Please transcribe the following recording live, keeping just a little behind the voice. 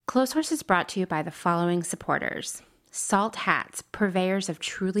Clotheshorse is brought to you by the following supporters. Salt Hats, purveyors of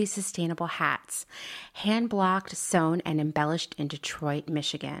truly sustainable hats, hand-blocked, sewn, and embellished in Detroit,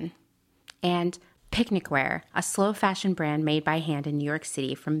 Michigan. And Picnic Wear, a slow fashion brand made by hand in New York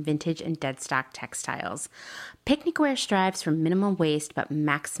City from vintage and deadstock textiles. Picnic Wear strives for minimum waste but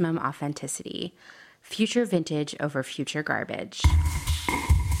maximum authenticity. Future vintage over future garbage.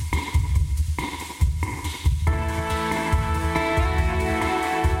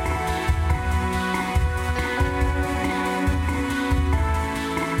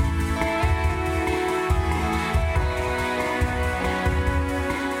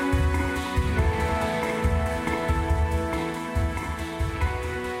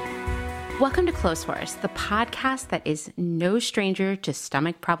 Welcome to Clotheshorse, the podcast that is no stranger to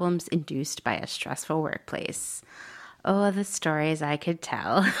stomach problems induced by a stressful workplace. Oh, the stories I could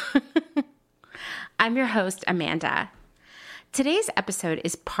tell. I'm your host, Amanda. Today's episode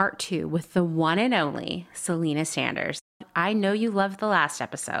is part 2 with the one and only Selena Sanders. I know you loved the last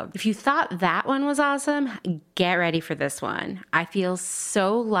episode. If you thought that one was awesome, get ready for this one. I feel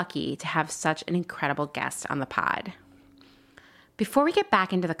so lucky to have such an incredible guest on the pod. Before we get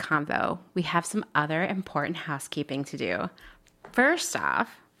back into the convo, we have some other important housekeeping to do. First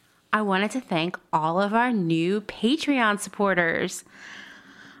off, I wanted to thank all of our new Patreon supporters.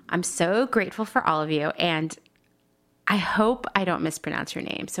 I'm so grateful for all of you, and I hope I don't mispronounce your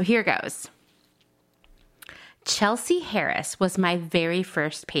name. So here goes. Chelsea Harris was my very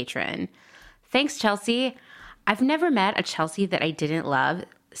first patron. Thanks, Chelsea. I've never met a Chelsea that I didn't love.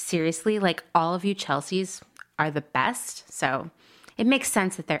 Seriously, like all of you Chelseas are the best, so it makes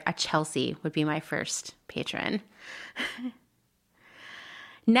sense that a Chelsea would be my first patron.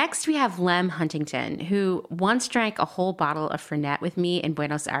 Next, we have Lem Huntington, who once drank a whole bottle of Fernet with me in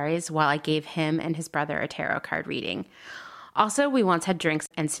Buenos Aires while I gave him and his brother a tarot card reading. Also, we once had drinks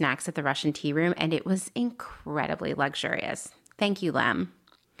and snacks at the Russian Tea Room, and it was incredibly luxurious. Thank you, Lem.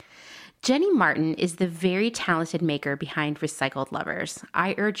 Jenny Martin is the very talented maker behind Recycled Lovers.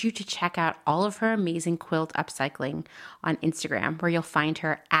 I urge you to check out all of her amazing quilt upcycling on Instagram, where you'll find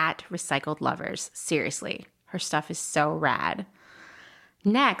her at Recycled Lovers. Seriously, her stuff is so rad.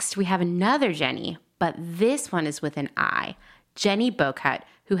 Next, we have another Jenny, but this one is with an I, Jenny Bocut,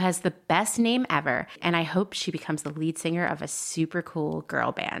 who has the best name ever, and I hope she becomes the lead singer of a super cool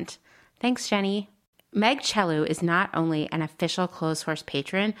girl band. Thanks, Jenny. Meg Chelu is not only an official Clotheshorse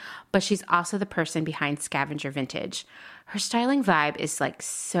patron, but she's also the person behind Scavenger Vintage. Her styling vibe is like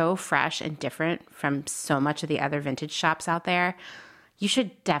so fresh and different from so much of the other vintage shops out there. You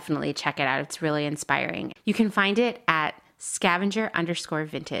should definitely check it out. It's really inspiring. You can find it at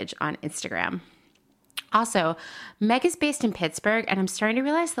scavenger_vintage on Instagram. Also, Meg is based in Pittsburgh, and I'm starting to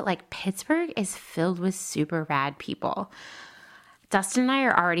realize that Pittsburgh is filled with super rad people. Dustin and I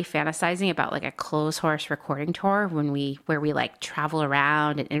are already fantasizing about a Clotheshorse recording tour where we travel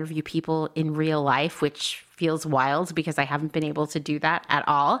around and interview people in real life, which feels wild because I haven't been able to do that at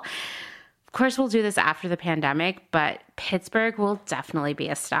all. Of course, we'll do this after the pandemic, but Pittsburgh will definitely be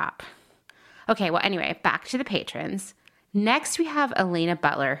a stop. Okay, well, anyway, back to the patrons. Next, we have Elena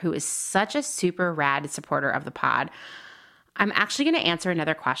Butler, who is such a super rad supporter of the pod. I'm actually going to answer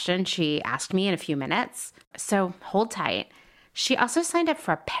another question she asked me in a few minutes, so hold tight. She also signed up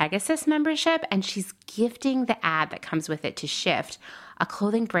for a Pegasus membership, and she's gifting the ad that comes with it to Shift, a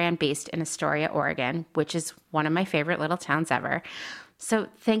clothing brand based in Astoria, Oregon, which is one of my favorite little towns ever. So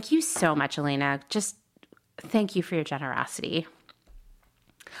thank you so much, Elena. Just thank you for your generosity.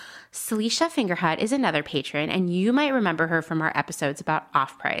 Celicia Fingerhut is another patron, and you might remember her from our episodes about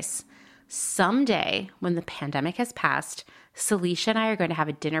off-price. Someday, when the pandemic has passed, Celicia and I are going to have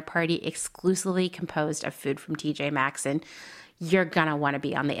a dinner party exclusively composed of food from TJ Maxx, and you're going to want to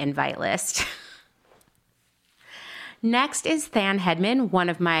be on the invite list. Next is Than Hedman, one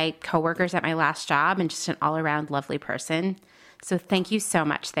of my coworkers at my last job and just an all-around lovely person. So thank you so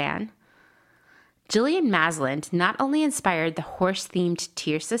much, Than. Jillian Masland not only inspired the horse-themed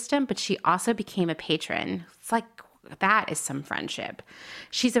tier system, but she also became a patron. It's that is some friendship.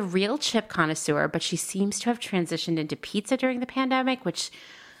 She's a real chip connoisseur, but she seems to have transitioned into pizza during the pandemic, which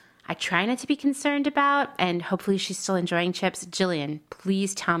I try not to be concerned about, and hopefully she's still enjoying chips. Jillian,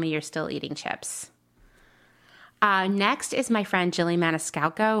 please tell me you're still eating chips. Next is my friend Jilly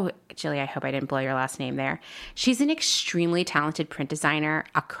Maniscalco. Jilly, I hope I didn't blow your last name there. She's an extremely talented print designer,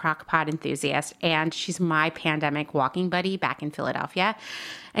 a crockpot enthusiast, and she's my pandemic walking buddy back in Philadelphia.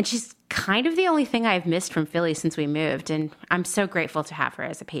 And she's kind of the only thing I've missed from Philly since we moved, and I'm so grateful to have her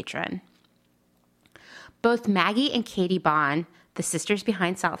as a patron. Both Maggie and Katie Bond, the the sisters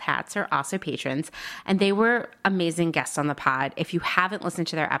behind Salt Hats, are also patrons, and they were amazing guests on the pod. If you haven't listened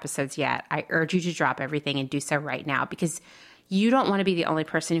to their episodes yet, I urge you to drop everything and do so right now, because you don't want to be the only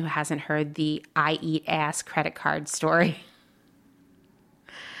person who hasn't heard the I eat ass credit card story.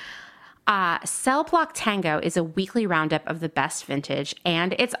 Cell Block Tango is a weekly roundup of the best vintage,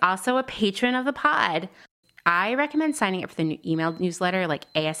 and it's also a patron of the pod. I recommend signing up for the new email newsletter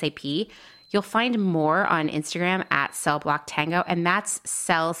like ASAP. You'll find more on Instagram at Cell Block Tango, and that's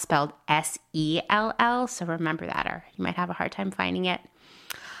Cell spelled S-E-L-L, so remember that, or you might have a hard time finding it.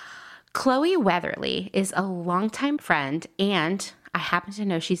 Chloe Weatherly is a longtime friend, and I happen to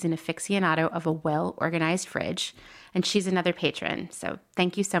know she's an aficionado of a well-organized fridge, and she's another patron, so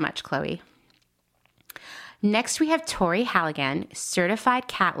thank you so much, Chloe. Next, we have Tori Halligan, certified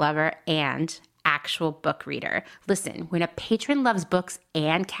cat lover and actual book reader. Listen, when a patron loves books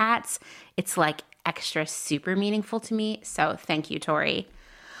and cats, it's like extra super meaningful to me, so thank you, Tori.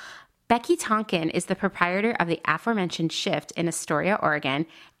 Becky Tonkin is the proprietor of the aforementioned Shift in Astoria, Oregon,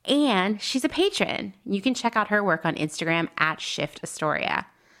 and she's a patron. You can check out her work on Instagram at Shift Astoria.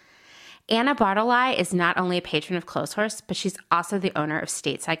 Anna Bartolai is not only a patron of Clotheshorse, but she's also the owner of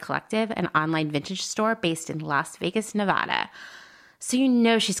Stateside Collective, an online vintage store based in Las Vegas, Nevada. So you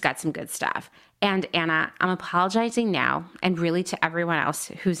know she's got some good stuff. And Anna, I'm apologizing now, and really to everyone else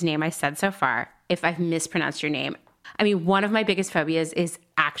whose name I said so far, if I've mispronounced your name. I mean, one of my biggest phobias is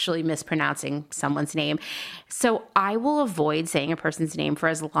actually mispronouncing someone's name. So I will avoid saying a person's name for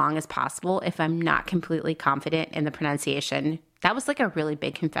as long as possible if I'm not completely confident in the pronunciation. That was like a really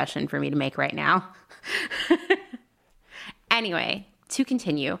big confession for me to make right now. Anyway, to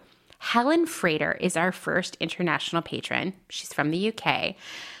continue, Helen Frater is our first international patron. She's from the UK.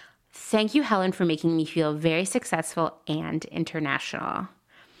 Thank you, Helen, for making me feel very successful and international.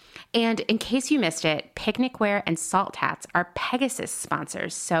 And in case you missed it, Picnicware and Salt Hats are Pegasus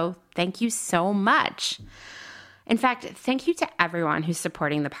sponsors, so thank you so much. In fact, thank you to everyone who's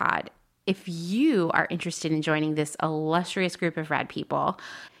supporting the pod. If you are interested in joining this illustrious group of rad people,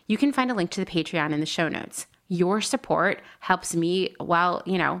 you can find a link to the Patreon in the show notes. Your support helps me,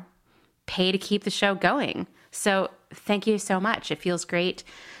 pay to keep the show going. So thank you so much. It feels great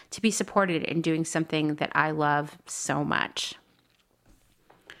to be supported in doing something that I love so much.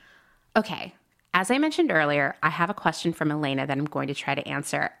 Okay, as I mentioned earlier, I have a question from Elena that I'm going to try to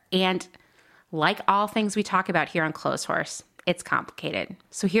answer. And like all things we talk about here on Clotheshorse, it's complicated.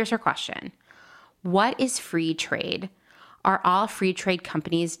 So here's her question. What is free trade? Are all free trade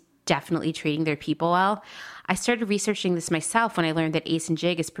companies definitely treating their people well? I started researching this myself when I learned that Ace and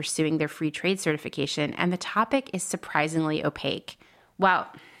Jig is pursuing their free trade certification, and the topic is surprisingly opaque. Well,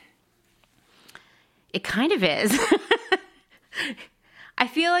 it kind of is. I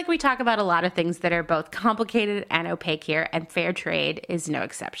feel like we talk about a lot of things that are both complicated and opaque here, and fair trade is no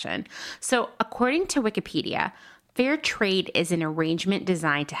exception. So according to Wikipedia, fair trade is an arrangement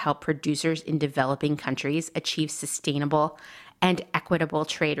designed to help producers in developing countries achieve sustainable and equitable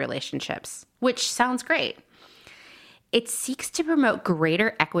trade relationships, which sounds great. It seeks to promote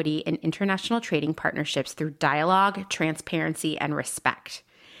greater equity in international trading partnerships through dialogue, transparency, and respect.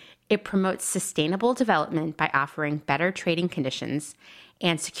 It promotes sustainable development by offering better trading conditions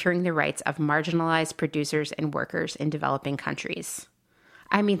and securing the rights of marginalized producers and workers in developing countries.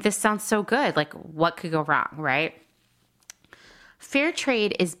 I mean, this sounds so good. Like, what could go wrong, right? Fair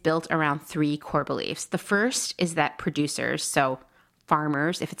trade is built around three core beliefs. The first is that producers, so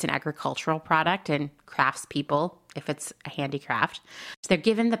farmers, if it's an agricultural product, and craftspeople, if it's a handicraft, they're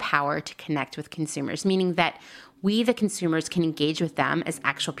given the power to connect with consumers, meaning that we, the consumers, can engage with them as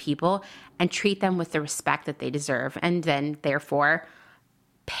actual people and treat them with the respect that they deserve, and then, therefore,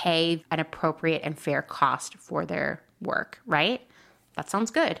 pay an appropriate and fair cost for their work, right? That sounds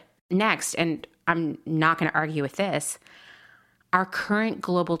good. Next, and I'm not going to argue with this, our current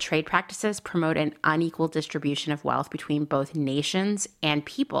global trade practices promote an unequal distribution of wealth between both nations and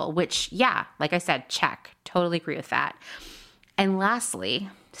people, which, yeah, like I said, check. Totally agree with that. And lastly,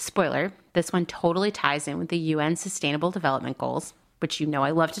 spoiler, this one totally ties in with the UN Sustainable Development Goals, which you know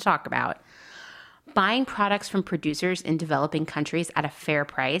I love to talk about. Buying products from producers in developing countries at a fair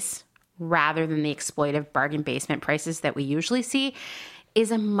price, rather than the exploitive bargain basement prices that we usually see, is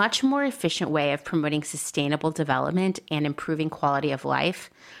a much more efficient way of promoting sustainable development and improving quality of life,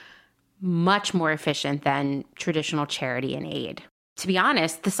 much more efficient than traditional charity and aid. To be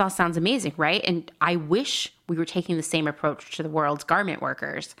honest, this all sounds amazing, right? And I wish we were taking the same approach to the world's garment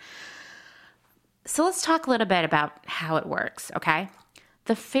workers. So let's talk a little bit about how it works, okay?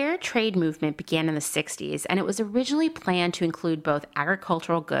 The fair trade movement began in the 60s, and it was originally planned to include both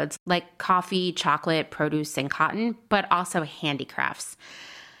agricultural goods like coffee, chocolate, produce, and cotton, but also handicrafts.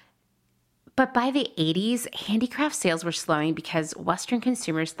 But by the 80s, handicraft sales were slowing because Western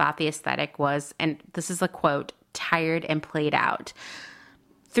consumers thought the aesthetic was, and this is a quote, tired and played out.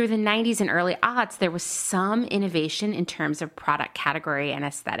 Through the 90s and early aughts, there was some innovation in terms of product category and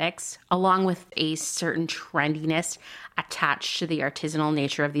aesthetics, along with a certain trendiness attached to the artisanal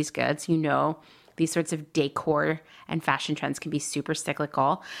nature of these goods. You know, these sorts of decor and fashion trends can be super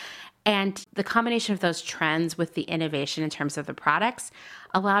cyclical. And the combination of those trends with the innovation in terms of the products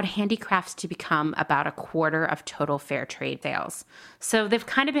allowed handicrafts to become about a quarter of total fair trade sales. So they've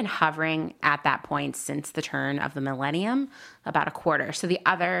kind of been hovering at that point since the turn of the millennium, about a quarter. So the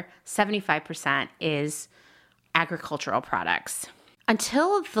other 75% is agricultural products.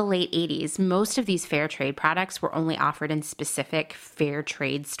 Until the late 80s, most of these fair trade products were only offered in specific fair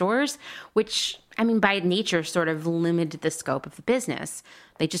trade stores, which, I mean, by nature sort of limited the scope of the business.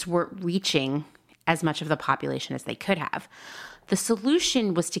 They just weren't reaching as much of the population as they could have. The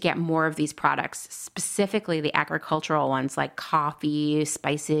solution was to get more of these products, specifically the agricultural ones like coffee,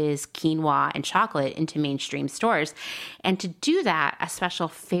 spices, quinoa, and chocolate, into mainstream stores. And to do that, a special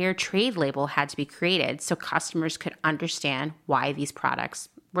fair trade label had to be created so customers could understand why these products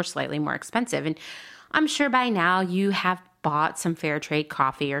were slightly more expensive. And I'm sure by now you have bought some fair trade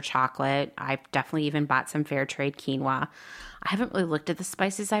coffee or chocolate. I've definitely even bought some fair trade quinoa. I haven't really looked at the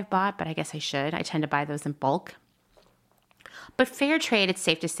spices I've bought, but I guess I should. I tend to buy those in bulk. But fair trade, it's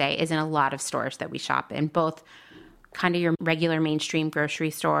safe to say, is in a lot of stores that we shop in, both kind of your regular mainstream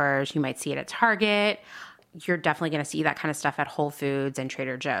grocery stores. You might see it at Target. You're definitely going to see that kind of stuff at Whole Foods and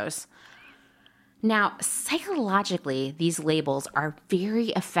Trader Joe's. Now, psychologically, these labels are very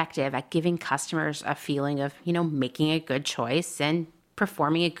effective at giving customers a feeling of, making a good choice and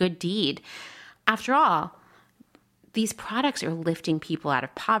performing a good deed. After all, these products are lifting people out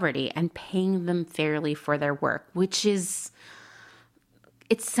of poverty and paying them fairly for their work, which is,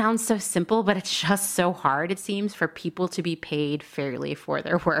 it sounds so simple, but it's just so hard, it seems, for people to be paid fairly for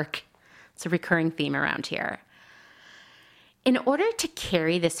their work. It's a recurring theme around here. In order to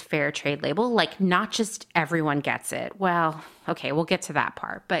carry this fair trade label, not just everyone gets it. Well, okay, we'll get to that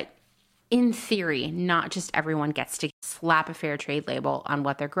part. But in theory, not just everyone gets to slap a fair trade label on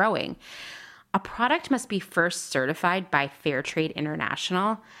what they're growing. A product must be first certified by Fair Trade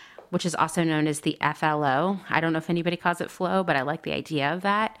International, which is also known as the FLO. I don't know if anybody calls it FLO, but I like the idea of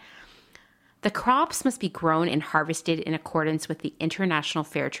that. The crops must be grown and harvested in accordance with the international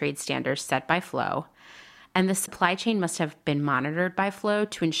fair trade standards set by FLO, and the supply chain must have been monitored by FLO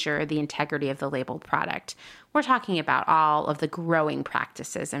to ensure the integrity of the labeled product. We're talking about all of the growing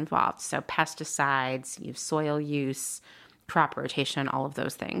practices involved, so pesticides, soil use, crop rotation, all of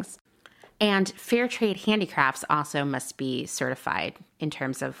those things. And fair trade handicrafts also must be certified in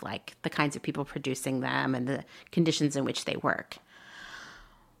terms of the kinds of people producing them and the conditions in which they work.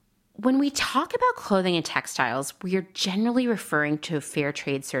 When we talk about clothing and textiles, we are generally referring to fair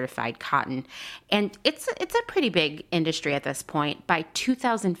trade certified cotton. And it's a pretty big industry at this point. By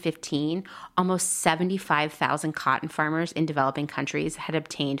 2015, almost 75,000 cotton farmers in developing countries had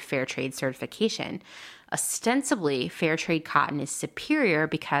obtained fair trade certification. Ostensibly, fair trade cotton is superior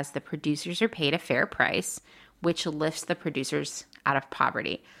because the producers are paid a fair price, which lifts the producers out of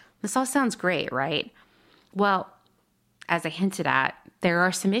poverty. This all sounds great, right? Well, as I hinted at, there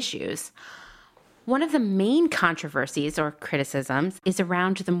are some issues. One of the main controversies or criticisms is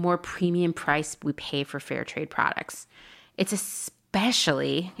around the more premium price we pay for fair trade products. It's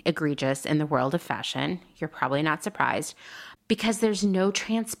especially egregious in the world of fashion. You're probably not surprised, because there's no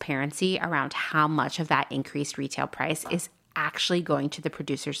transparency around how much of that increased retail price is actually going to the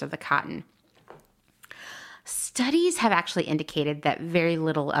producers of the cotton. Studies have actually indicated that very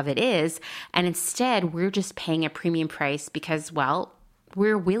little of it is, and instead we're just paying a premium price because, well,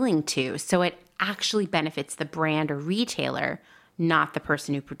 we're willing to. So it actually benefits the brand or retailer, not the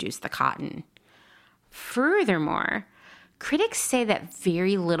person who produced the cotton. Furthermore, critics say that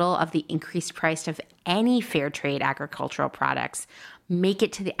very little of the increased price of any fair trade agricultural products make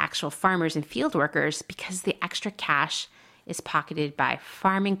it to the actual farmers and field workers because the extra cash is pocketed by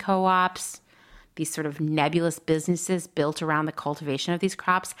farming co-ops, these sort of nebulous businesses built around the cultivation of these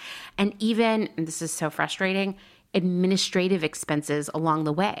crops, and even, and this is so frustrating, administrative expenses along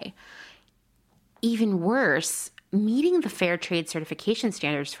the way. Even worse, meeting the fair trade certification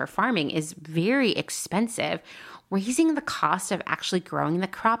standards for farming is very expensive, raising the cost of actually growing the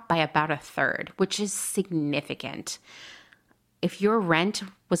crop by about a third, which is significant. If your rent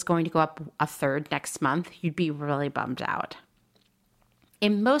was going to go up a third next month, you'd be really bummed out.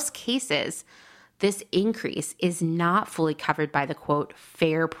 In most cases, this increase is not fully covered by the quote,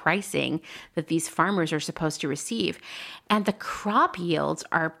 fair pricing that these farmers are supposed to receive. And the crop yields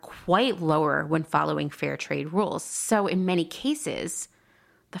are quite lower when following fair trade rules. So in many cases,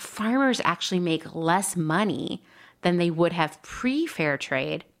 the farmers actually make less money than they would have pre-fair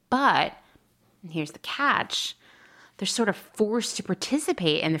trade. But, and here's the catch, they're sort of forced to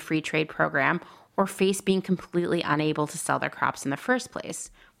participate in the free trade program or face being completely unable to sell their crops in the first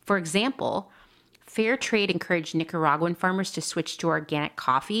place. For example, fair trade encouraged Nicaraguan farmers to switch to organic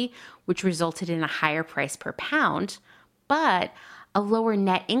coffee, which resulted in a higher price per pound, but a lower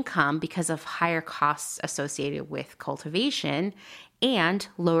net income because of higher costs associated with cultivation and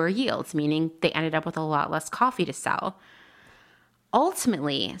lower yields, meaning they ended up with a lot less coffee to sell.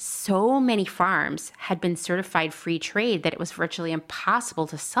 Ultimately, so many farms had been certified free trade that it was virtually impossible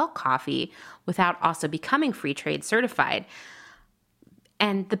to sell coffee without also becoming free trade certified.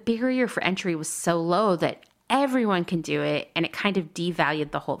 And the barrier for entry was so low that everyone can do it, and it kind of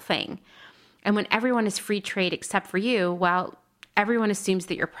devalued the whole thing. And when everyone is free trade except for you, well, everyone assumes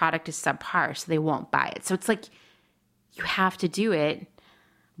that your product is subpar, so they won't buy it. So it's like you have to do it,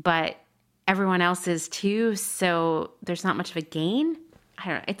 but everyone else is too, so there's not much of a gain. I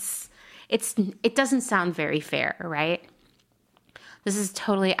don't know. It doesn't sound very fair, right? This is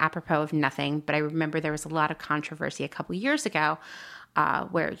totally apropos of nothing, but I remember there was a lot of controversy a couple years ago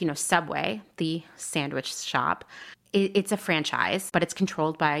where, Subway, the sandwich shop, it's a franchise, but it's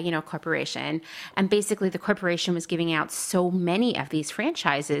controlled by, a corporation. And basically the corporation was giving out so many of these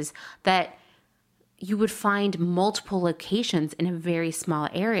franchises that you would find multiple locations in a very small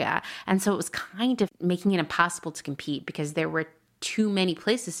area. And so it was kind of making it impossible to compete because there were too many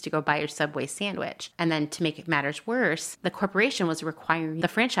places to go buy your Subway sandwich. And then to make matters worse, the corporation was requiring the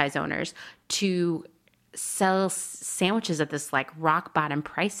franchise owners to sell sandwiches at this like rock bottom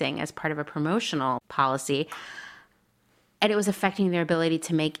pricing as part of a promotional policy. And it was affecting their ability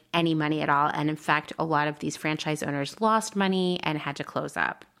to make any money at all. And in fact, a lot of these franchise owners lost money and had to close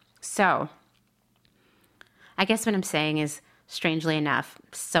up. So I guess what I'm saying is, strangely enough,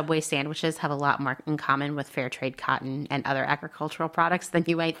 Subway sandwiches have a lot more in common with fair trade cotton and other agricultural products than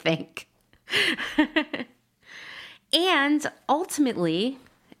you might think. And ultimately,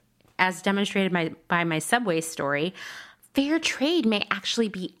 as demonstrated by my Subway story, fair trade may actually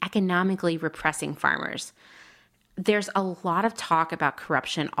be economically repressing farmers. There's a lot of talk about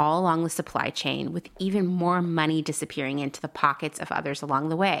corruption all along the supply chain, with even more money disappearing into the pockets of others along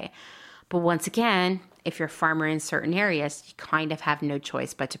the way. But once again, if you're a farmer in certain areas, you kind of have no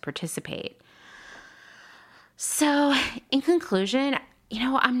choice but to participate. So in conclusion,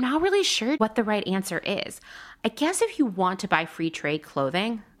 I'm not really sure what the right answer is. I guess if you want to buy free trade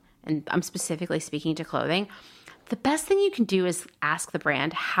clothing, and I'm specifically speaking to clothing, the best thing you can do is ask the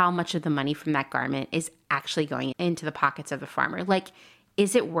brand how much of the money from that garment is actually going into the pockets of the farmer. Like,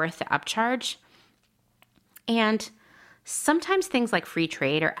 is it worth the upcharge? And sometimes things like free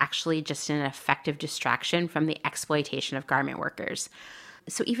trade are actually just an effective distraction from the exploitation of garment workers.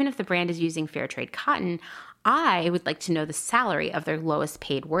 So even if the brand is using fair trade cotton, I would like to know the salary of their lowest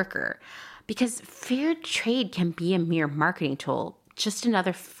paid worker, because fair trade can be a mere marketing tool, just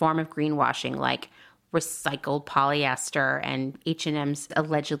another form of greenwashing like recycled polyester and H&M's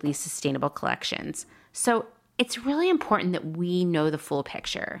allegedly sustainable collections. So it's really important that we know the full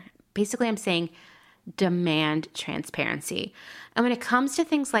picture. Basically, I'm saying demand transparency. And when it comes to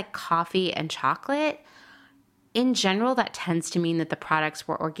things like coffee and chocolate, in general, that tends to mean that the products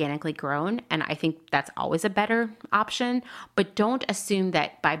were organically grown. And I think that's always a better option. But don't assume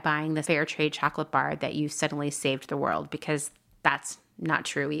that by buying the fair trade chocolate bar that you suddenly saved the world, because that's not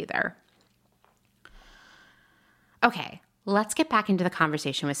true either. Okay, let's get back into the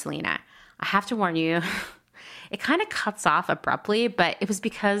conversation with Selena. I have to warn you, it kind of cuts off abruptly, but it was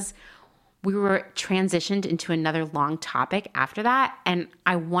because we were transitioned into another long topic after that, and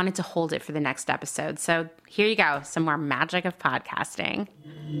I wanted to hold it for the next episode. So here you go, some more magic of podcasting.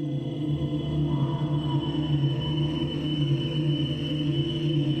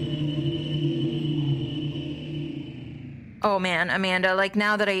 Oh man, Amanda, like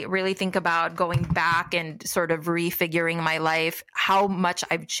now that I really think about going back and sort of refiguring my life, how much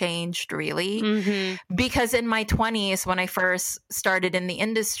I've changed really. Mm-hmm. Because in my 20s, when I first started in the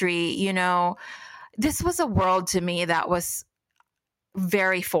industry, this was a world to me that was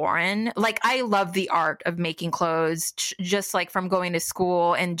very foreign. Like, I love the art of making clothes, just like from going to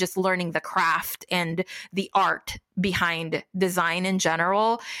school and just learning the craft and the art behind design in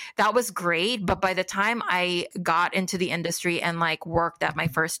general. That was great. But by the time I got into the industry and like worked at my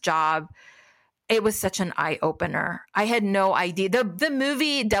first job, it was such an eye opener. I had no idea. The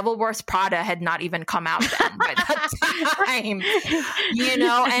movie Devil Wears Prada had not even come out then by that time, you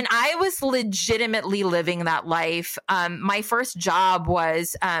know, and I was legitimately living that life. My first job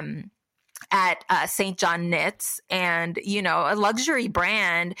was at St. John Knits, and, you know, a luxury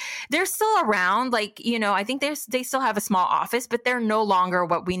brand. They're still around. Like, you know, I think they still have a small office, but they're no longer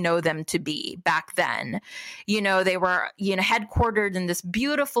what we know them to be back then. You know, they were, you know, headquartered in this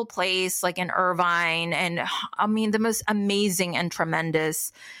beautiful place, like in Irvine. And I mean, the most amazing and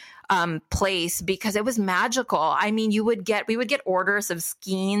tremendous place, because it was magical. I mean, we would get orders of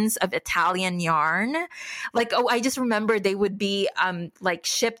skeins of Italian yarn. Like, I just remember they would be like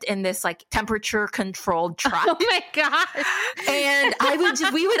shipped in this like temperature controlled truck. Oh my gosh. And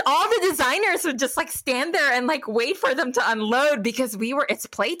all the designers would just like stand there and like wait for them to unload, because it's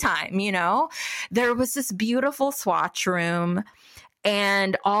playtime, you know. There was this beautiful swatch room.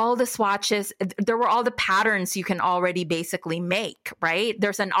 And all the swatches, there were all the patterns you can already basically make, right?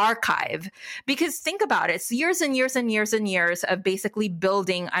 There's an archive, because think about it. It's years and years and years and years of basically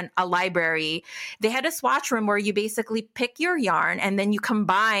building a library. They had a swatch room where you basically pick your yarn and then you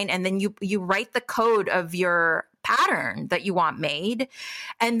combine, and then you write the code of your pattern that you want made.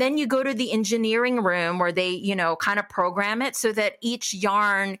 And then you go to the engineering room where they, you know, kind of program it so that each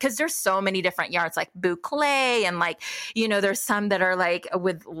yarn, because there's so many different yarns, like boucle, and like, you know, there's some that are like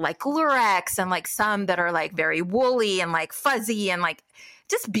with like lurex, and like some that are like very woolly and like fuzzy and like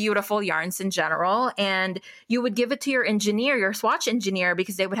just beautiful yarns in general. And you would give it to your engineer, your swatch engineer,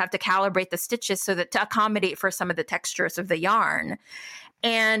 because they would have to calibrate the stitches so that to accommodate for some of the textures of the yarn.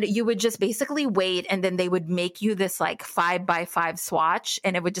 And you would just basically wait, and then they would make you this like 5x5 swatch,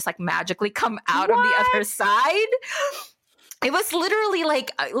 and it would just like magically come out of the other side. It was literally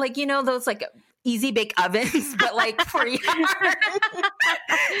like, you know, those like easy bake ovens, but like for yarn.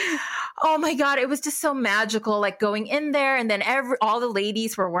 Oh my God. It was just so magical, like going in there, and then all the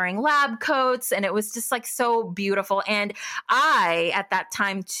ladies were wearing lab coats, and it was just like so beautiful. And I, at that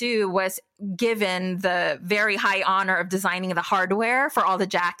time too, was given the very high honor of designing the hardware for all the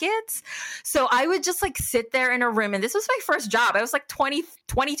jackets. So I would just like sit there in a room, and this was my first job. I was like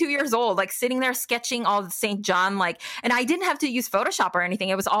 22 years old, like sitting there sketching all the St. John, like, and I didn't have to use Photoshop or anything.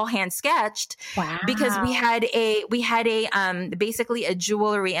 It was all hand sketched. Wow. Because we had basically a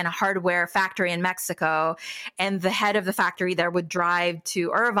jewelry and a hardware factory in Mexico, and the head of the factory there would drive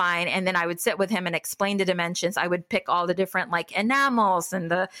to Irvine, and then I would sit with him and explain the dimensions. I would pick all the different like enamels and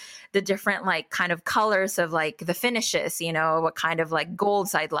the different like kind of colors of like the finishes, you know, what kind of like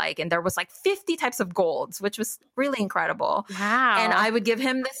golds I'd like. And there was like 50 types of golds, which was really incredible. Wow. And I would give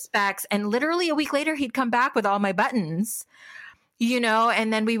him the specs, and literally a week later he'd come back with all my buttons, you know,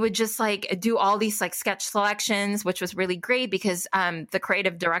 and then we would just like do all these like sketch selections, which was really great, because the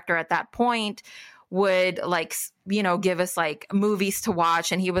creative director at that point would like, you know, give us like movies to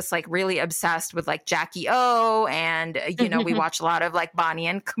watch. And he was like really obsessed with like Jackie O, and, you know, we watched a lot of like Bonnie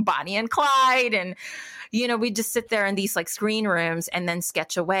and Clyde, and, you know, we just sit there in these like screen rooms and then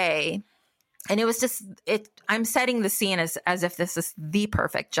sketch away. And it was just, I'm setting the scene as if this is the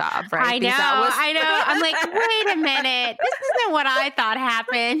perfect job, right? I know. I'm like, wait a minute. This isn't what I thought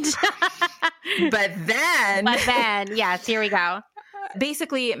happened. But then, yes, here we go.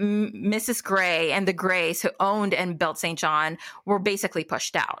 Basically, Mrs. Gray and the Grays, who owned and built St. John, were basically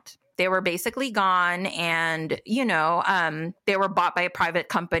pushed out. They were basically gone, and, you know, they were bought by a private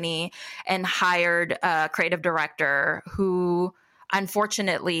company and hired a creative director who,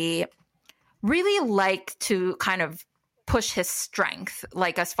 unfortunately, really liked to kind of push his strength,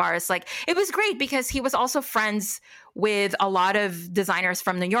 like as far as like, it was great because he was also friends with a lot of designers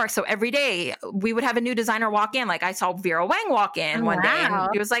from New York. So every day we would have a new designer walk in. Like I saw Vera Wang walk in one day, and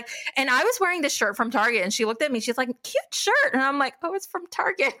he was like, and I was wearing this shirt from Target, and she looked at me, she's like, cute shirt. And I'm like, oh, it's from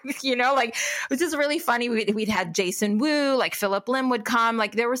Target. You know, like it was just really funny. We'd had Jason Wu, like Philip Lim would come.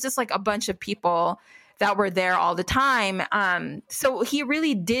 Like there was just like a bunch of people that were there all the time. So he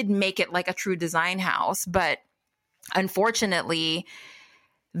really did make it like a true design house. But unfortunately,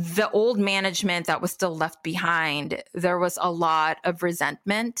 the old management that was still left behind, there was a lot of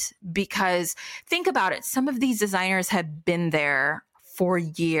resentment, because think about it. Some of these designers had been there for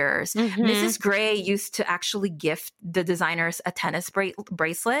years. Mm-hmm. Mrs. Gray used to actually gift the designers a tennis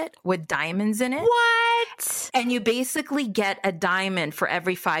bracelet with diamonds in it. What? And you basically get a diamond for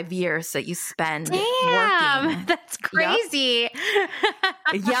every 5 years that you spend working. That's crazy.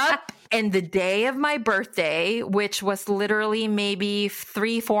 Yep. And the day of my birthday, which was literally maybe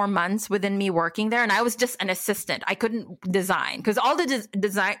 3-4 months within me working there, and I was just an assistant. I couldn't design because all the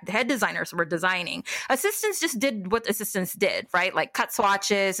head designers were designing. Assistants just did what assistants did, right? Like cut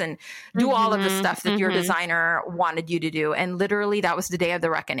swatches and do all of the stuff that your designer wanted you to do. And literally that was the day of the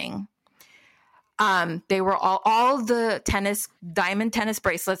reckoning. They were all the diamond tennis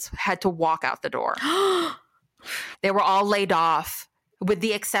bracelets had to walk out the door. They were all laid off, with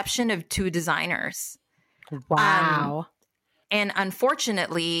the exception of 2 designers. Wow. And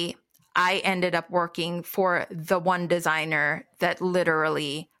unfortunately, I ended up working for the one designer that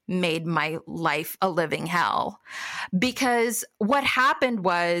literally made my life a living hell. Because what happened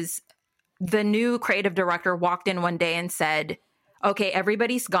was the new creative director walked in one day and said, okay,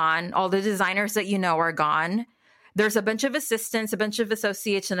 everybody's gone. All the designers that you know are gone. There's a bunch of assistants, a bunch of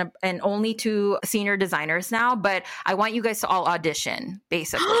associates, and only 2 senior designers now. But I want you guys to all audition,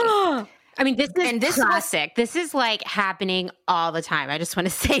 basically. I mean, this is classic. This is like happening all the time. I just want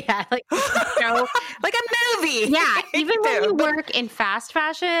to say that. Like, like a movie. Yeah. Even when you work in fast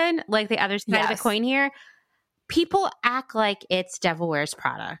fashion, like the other side of the coin here, people act like it's Devil Wears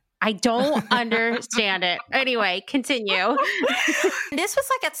Prada. I don't understand it. Anyway, continue. This was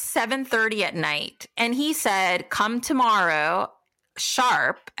like at 7:30 at night. And he said, come tomorrow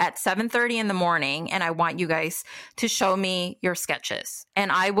sharp at 7:30 in the morning. And I want you guys to show me your sketches.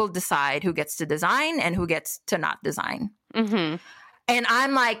 And I will decide who gets to design and who gets to not design. Mm-hmm. And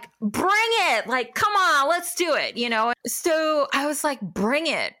I'm like, bring it. Like, come on, let's do it. You know? So I was like, bring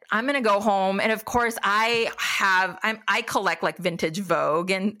it. I'm going to go home. And of course I collect like vintage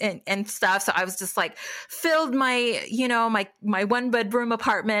Vogue and stuff. So I was just like filled my, my 1-bedroom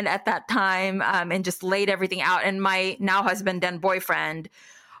apartment at that time, and just laid everything out. And my now husband, then boyfriend,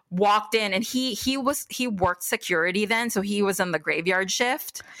 walked in, and he worked security then, so he was on the graveyard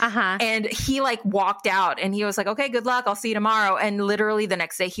shift. And he like walked out, and he was like, okay, good luck, I'll see you tomorrow. And literally the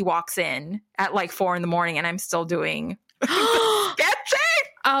next day he walks in at like 4 a.m, and I'm still doing sketching.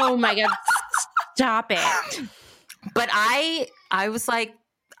 Oh my God, stop it. But I was like,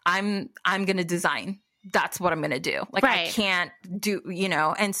 I'm gonna design. That's what I'm gonna do. Like, right. I can't do,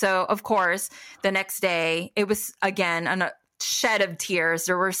 and so of course the next day it was again a shed of tears.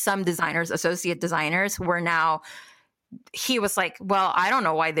 There were some designers, associate designers, who were now, he was like, well, I don't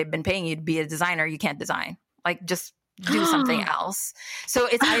know why they've been paying you to be a designer. You can't design. Like, just do something else. So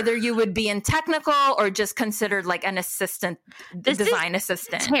it's either you would be in technical or just considered like an assistant, design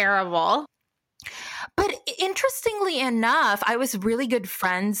assistant. Terrible. But interestingly enough, I was really good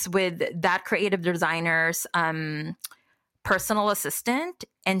friends with that creative designer's personal assistant.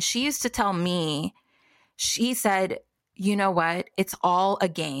 And she used to tell me, she said, you know what? It's all a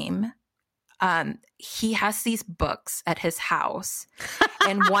game. He has these books at his house.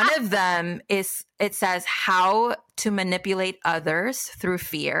 And one of them it says How to Manipulate Others Through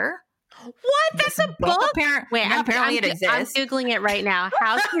Fear. What? That's a book? Apparently it exists. I'm Googling it right now.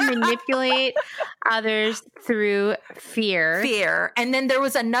 How to Manipulate Others Through Fear. Fear. And then there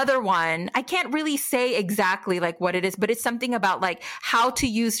was another one. I can't really say exactly like what it is, but it's something about like how to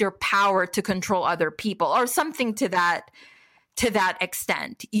use your power to control other people or something to that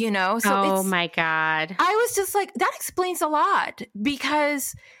extent, So my God. I was just like, that explains a lot,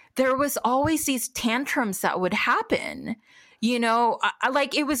 because there was always these tantrums that would happen.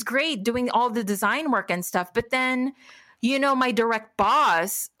 Like it was great doing all the design work and stuff. But then, my direct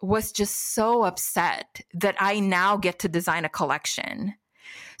boss was just so upset that I now get to design a collection.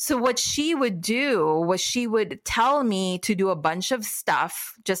 So what she would do was she would tell me to do a bunch of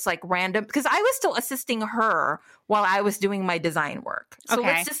stuff, just like random, because I was still assisting her while I was doing my design work. So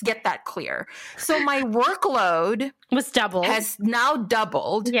let's just get that clear. So my workload has now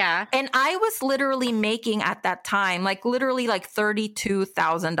doubled. Yeah. And I was literally making at that time, like literally like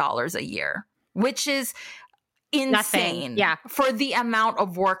 $32,000 a year, which is insane. Nothing. Yeah. For the amount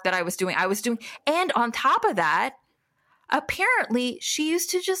of work that I was doing. And on top of that, apparently she used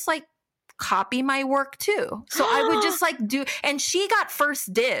to just like copy my work too. So I would just like and she got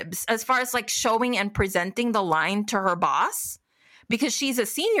first dibs as far as like showing and presenting the line to her boss, because she's a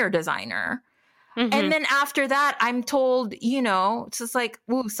senior designer. Mm-hmm. And then after that, I'm told, it's just like,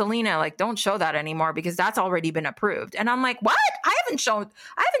 ooh, Selena, like, don't show that anymore because that's already been approved. And I'm like, what? I haven't showed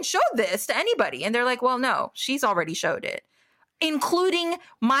this to anybody. And they're like, well, no, she's already showed it, including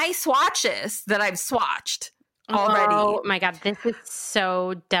my swatches that I've swatched already. Oh my God, this is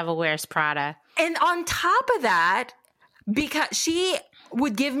so Devil Wears Prada. And on top of that, because she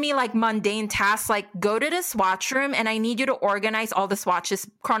would give me like mundane tasks, like go to the swatch room and I need you to organize all the swatches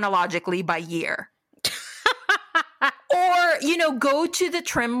chronologically by year. Or, go to the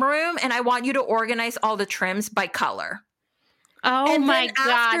trim room and I want you to organize all the trims by color. Oh and my then God.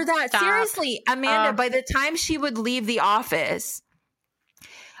 After that, stop. seriously, Amanda, by the time she would leave the office,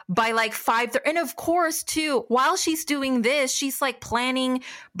 by like 5:30, and of course too, while she's doing this, she's like planning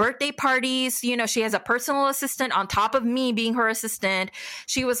birthday parties. She has a personal assistant on top of me being her assistant.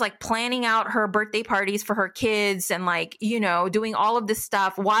 She was like planning out her birthday parties for her kids and like, doing all of this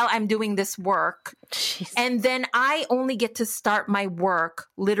stuff while I'm doing this work. Jeez. And then I only get to start my work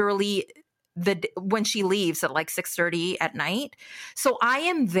literally when she leaves at like 6:30 at night. So I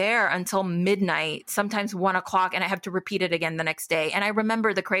am there until midnight, sometimes 1:00, and I have to repeat it again the next day. And I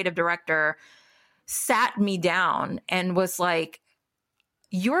remember the creative director sat me down and was like,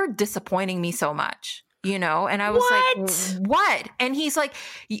 "You're disappointing me so much." And I was like, what? And he's like,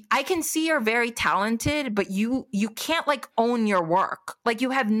 I can see you're very talented, but you can't like own your work. Like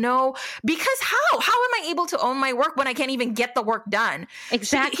you have because how am I able to own my work when I can't even get the work done?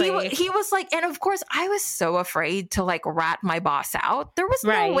 Exactly. He was like, and of course I was so afraid to like rat my boss out. There was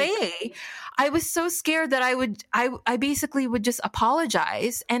no way. I was so scared that I basically would just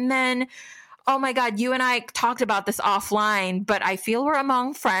apologize. And then, oh my God, you and I talked about this offline, but I feel we're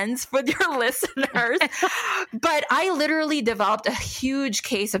among friends with your listeners. But I literally developed a huge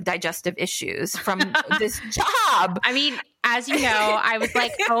case of digestive issues from this job. I mean, as you know, I was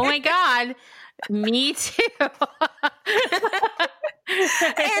like, oh my God, me too.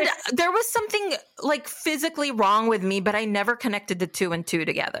 And there was something like physically wrong with me, but I never connected the 2 and 2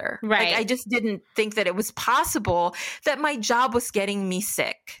 together. Right. Like, I just didn't think that it was possible that my job was getting me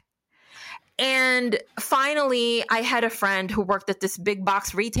sick. And finally, I had a friend who worked at this big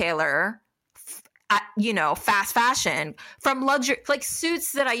box retailer, fast fashion, from luxury, like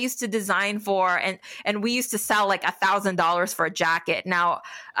suits that I used to design for. And we used to sell like $1,000 for a jacket. Now,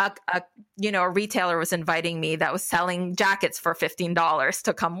 a retailer was inviting me that was selling jackets for $15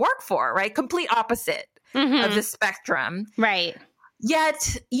 to come work for, right? Complete opposite of the spectrum. Right.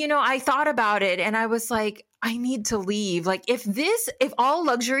 Yet, I thought about it and I was like, I need to leave. Like if all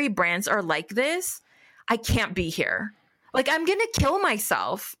luxury brands are like this, I can't be here. Like I'm going to kill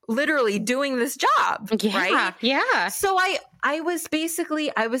myself literally doing this job. Yeah. Right? Yeah. So I was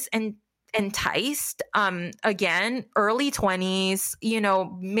enticed, again, early 20s,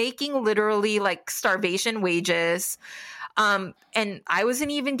 making literally like starvation wages. And I wasn't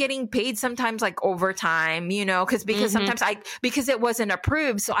even getting paid sometimes like overtime, because sometimes because it wasn't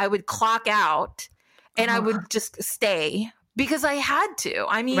approved. So I would clock out and I would just stay because I had to.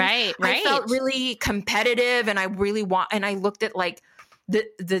 I mean, right. I felt really competitive and I really and I looked at like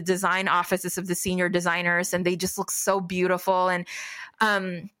the design offices of the senior designers and they just look so beautiful. And,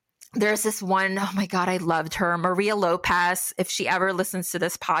 there's this one, oh my God, I loved her, Maria Lopez. If she ever listens to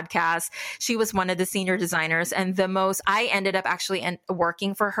this podcast, she was one of the senior designers and I ended up actually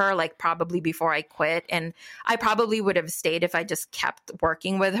working for her, like probably before I quit. And I probably would have stayed if I just kept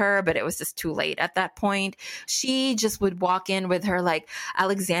working with her, but it was just too late at that point. She just would walk in with her like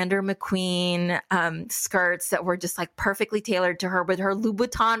Alexander McQueen skirts that were just like perfectly tailored to her with her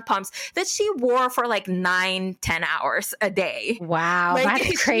Louboutin pumps that she wore for like 9-10 hours a day. Wow. Like,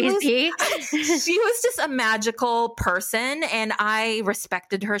 that's crazy. She was just a magical person and I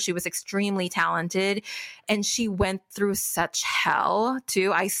respected her. She was extremely talented and she went through such hell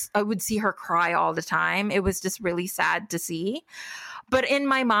too. I would see her cry all the time. It was just really sad to see. But in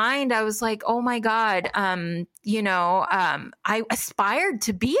my mind, I was like, oh my God, I aspired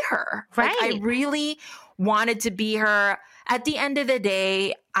to be her. Right. Like, I really wanted to be her. At the end of the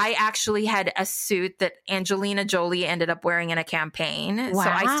day, I actually had a suit that Angelina Jolie ended up wearing in a campaign. Wow. So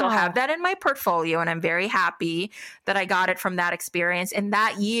I still have that in my portfolio and I'm very happy that I got it from that experience. And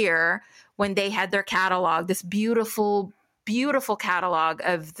that year when they had their catalog, this beautiful, beautiful catalog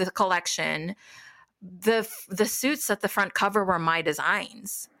of the collection, the suits at the front cover were my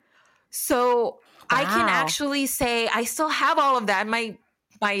designs. So I can actually say I still have all of that. My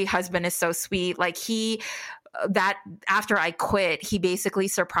husband is so sweet. Like that after I quit, he basically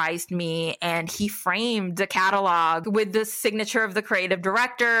surprised me and he framed the catalog with the signature of the creative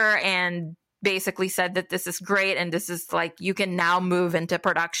director and basically said that this is great and this is like, you can now move into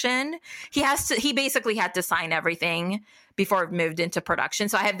production. He basically had to sign everything before it moved into production.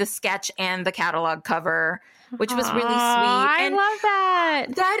 So I have the sketch and the catalog cover, which was really sweet. I love that.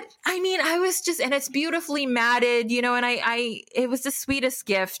 I was just, and it's beautifully matted, and it was the sweetest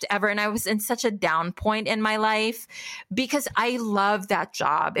gift ever. And I was in such a down point in my life because I loved that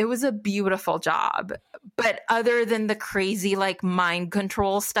job. It was a beautiful job. But other than the crazy like mind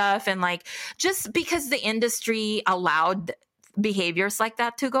control stuff and like, just because the industry allowed behaviors like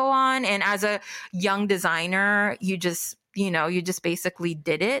that to go on. And as a young designer, you just you just basically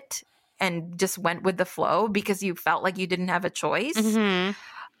did it and just went with the flow because you felt like you didn't have a choice. Mm-hmm.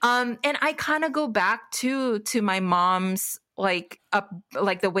 And I kind of go back to my mom's like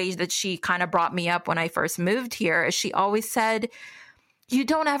the way that she kind of brought me up when I first moved here. She always said, you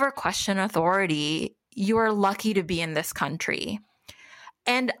don't ever question authority. You are lucky to be in this country.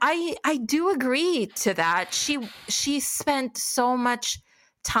 And I do agree to that. She spent so much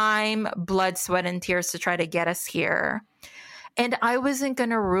time, blood, sweat, and tears to try to get us here. And I wasn't going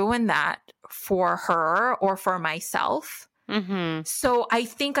to ruin that for her or for myself. Mm-hmm. So I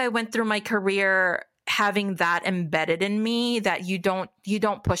think I went through my career having that embedded in me, that you don't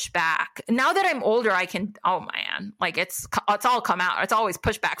push back. Now that I'm older, I can, oh man, like it's all come out. It's always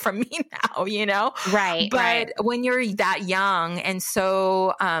pushback from me now, Right. But when you're that young and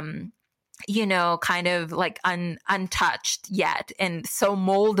so, kind of like untouched yet and so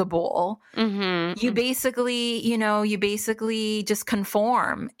moldable, Mm-hmm. you basically just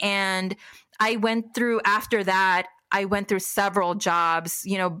conform. And I went through several jobs,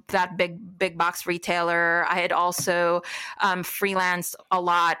 that big box retailer. I had also freelanced a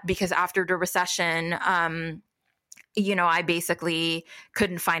lot because after the recession, I basically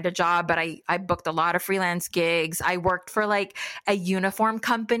couldn't find a job, but I booked a lot of freelance gigs. I worked for like a uniform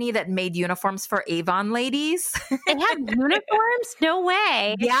company that made uniforms for Avon ladies. They had uniforms? No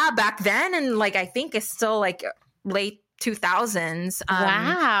way. Yeah, back then. And like, I think it's still like late 2000s.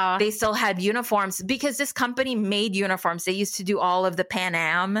 Wow. They still had uniforms because this company made uniforms. They used to do all of the Pan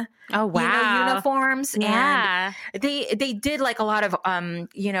Am uniforms. Yeah. And they did like a lot of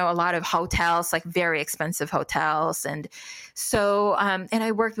hotels, like very expensive hotels. And so and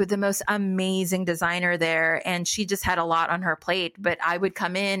I worked with the most amazing designer there, and she just had a lot on her plate. But I would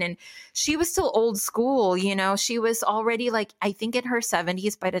come in and she was still old school, she was already like, I think in her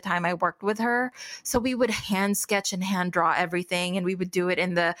 70s by the time I worked with her. So we would hand sketch and hand draw everything, and we would do it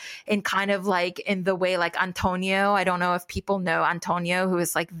in the way like Antonio. I don't know if people know Antonio, who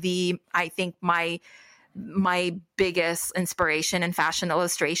is like I think my biggest inspiration in fashion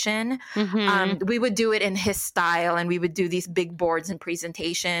illustration. Mm-hmm. We would do it in his style, and we would do these big boards and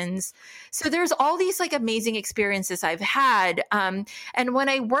presentations. So there's all these like amazing experiences I've had. And when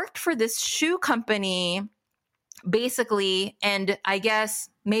I worked for this shoe company, basically, and I guess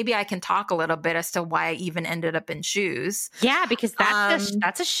maybe I can talk a little bit as to why I even ended up in shoes. Yeah, because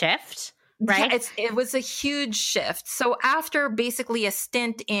that's a shift. Right. Yeah, it was a huge shift. So after basically a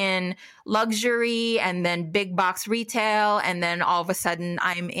stint in luxury and then big box retail, and then all of a sudden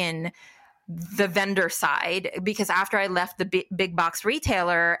I'm in the vendor side, because after I left the big box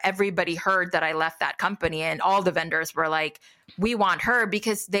retailer, everybody heard that I left that company, and all the vendors were like, we want her,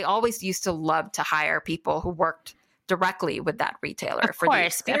 because they always used to love to hire people who worked directly with that retailer for the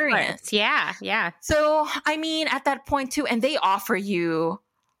experience. Yeah. Yeah. So, I mean, at that point too, and they offer you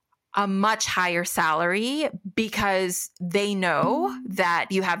a much higher salary because they know that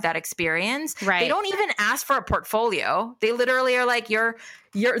you have that experience. Right. They don't even ask for a portfolio. They literally are like, you're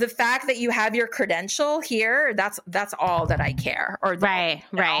the fact that you have your credential here, that's all that I care. Or right.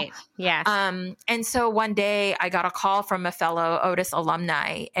 Yeah. And so one day I got a call from a fellow Otis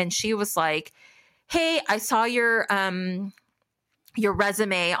alumni, and she was like, hey, I saw your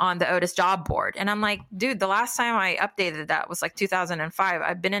resume on the Otis job board. And I'm like, dude, the last time I updated that was like 2005.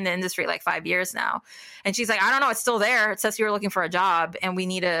 I've been in the industry like 5 years now. And she's like, I don't know, it's still there. It says you're looking for a job and we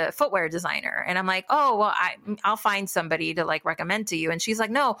need a footwear designer. And I'm like, oh, well, I'll find somebody to like recommend to you. And she's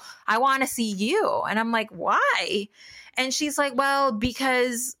like, no, I want to see you. And I'm like, why? And she's like, well,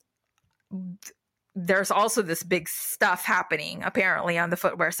 because there's also this big stuff happening apparently on the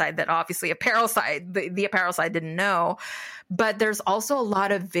footwear side that obviously the apparel side didn't know. But there's also a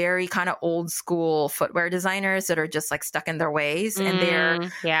lot of very kind of old school footwear designers that are just like stuck in their ways.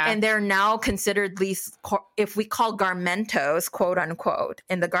 And they're now considered, least if we call garmentos, quote unquote,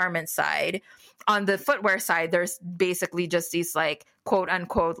 in the garment side. On the footwear side, there's basically just these like quote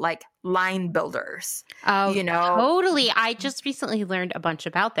unquote like line builders. Oh, totally. I just recently learned a bunch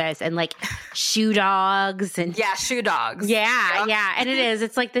about this, and like shoe dogs and shoe dogs. Yeah. And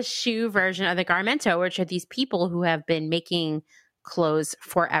it's like the shoe version of the garmento, which are these people who have been making clothes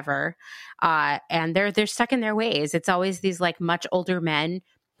forever. And they're stuck in their ways. It's always these like much older men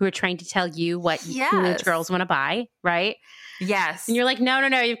who are trying to tell you what teenage girls want to buy, right? Yes. And you're like, no,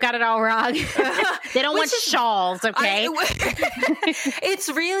 you've got it all wrong. They don't want shawls, okay? It's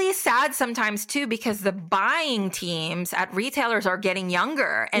really sad sometimes, too, because the buying teams at retailers are getting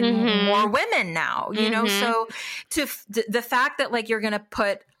younger and more women now, you know? So the fact that, like, you're going to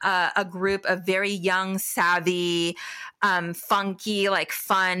put a group of very young, savvy, funky, like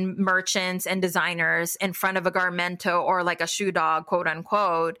fun merchants and designers in front of a Garmento or like a Shoe Dog, quote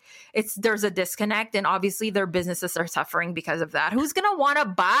unquote, there's a disconnect, and obviously their businesses are suffering because of that. Who's gonna want to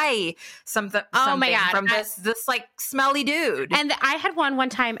buy something from this like smelly dude? And I had one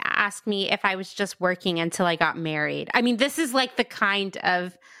time ask me if I was just working until I got married. I mean, this is like the kind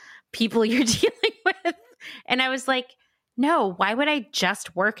of people you're dealing with, and I was like, no, why would I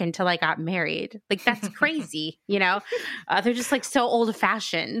just work until I got married? Like, that's crazy, you know? They're just like so old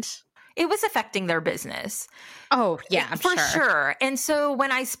fashioned. It was affecting their business. Oh, yeah, I'm for sure. And so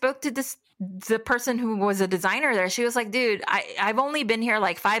when I spoke to the person who was a designer there, she was like, dude, I've only been here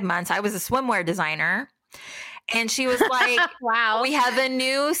like 5 months. I was a swimwear designer. And she was like, wow, we have a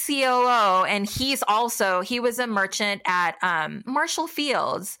new COO. And he was a merchant at Marshall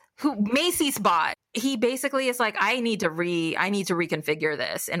Fields, who Macy's bought. He basically is like, I need to reconfigure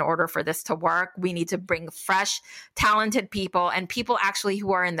this in order for this to work. We need to bring fresh, talented people and people actually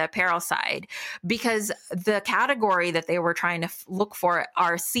who are in the apparel side, because the category that they were trying to look for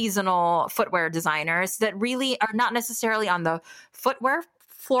are seasonal footwear designers that really are not necessarily on the footwear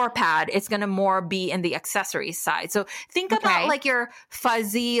floor pad. It's going to more be in the accessories side. So think about like your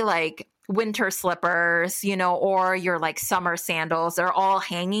fuzzy, like winter slippers, you know, or your like summer sandals. They're all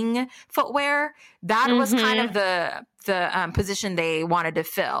hanging footwear. That was kind of the position they wanted to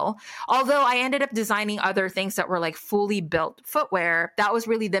fill. Although I ended up designing other things that were like fully built footwear, that was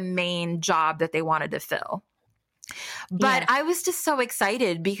really the main job that they wanted to fill. But I was just so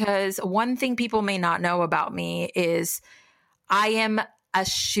excited because one thing people may not know about me is I am a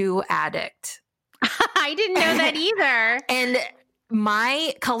shoe addict. I didn't know that either. And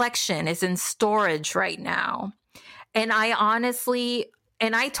my collection is in storage right now. And I honestly,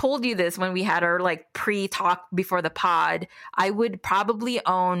 and I told you this when we had our like pre-talk before the pod, I would probably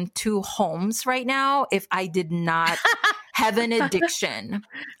own 2 homes right now if I did not have an addiction.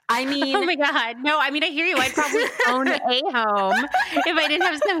 I mean, oh my God. No, I mean, I hear you. I'd probably own a home if I didn't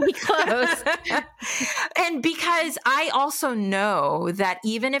have so many clothes. And because I also know that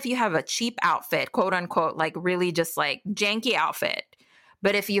even if you have a cheap outfit, quote unquote, like really just like janky outfit,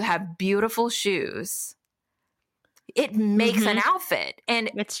 but if you have beautiful shoes, it makes an outfit. And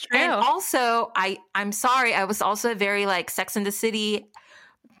it's true. And also, I'm sorry, I was also very like Sex and the City,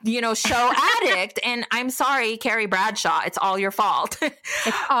 you know, show addict. And I'm sorry, Carrie Bradshaw, it's all your fault.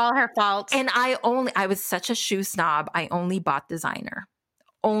 It's all her fault. And I was such a shoe snob. I only bought designer.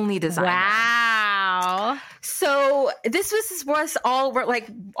 Only designer. Wow. So this was all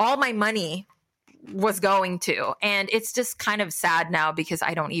my money was going to. And it's just kind of sad now because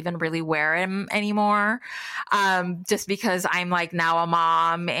I don't even really wear them anymore. Just because I'm like now a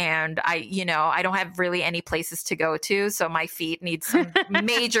mom and I don't have really any places to go to. So my feet need some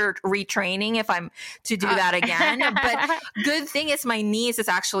major retraining if I'm to do that again. But good thing is my niece is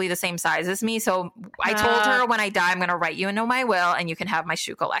actually the same size as me. So I told her when I die, I'm going to write you into my will and you can have my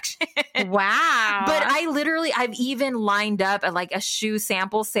shoe collection. Wow. But I've even lined up at like a shoe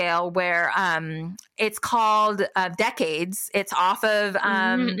sample sale where, it's called Decades. It's off of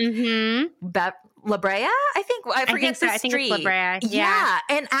La Brea, I think. I forget the street. I think it's La Brea. Yeah.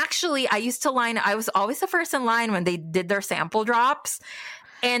 And actually, I was always the first in line when they did their sample drops.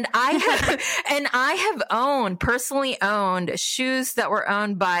 And I have personally owned shoes that were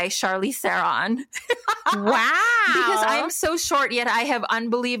owned by Charlize Theron. Wow. Because I'm so short, yet I have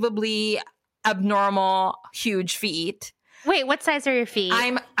unbelievably abnormal, huge feet. Wait, what size are your feet?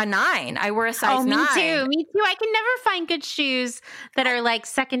 I'm a 9. I wear a size 9. Me too. I can never find good shoes that are like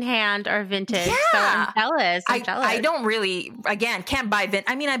secondhand or vintage. Yeah. So I'm jealous. I don't really, again, can't buy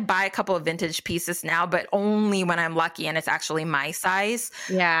I buy a couple of vintage pieces now, but only when I'm lucky and it's actually my size.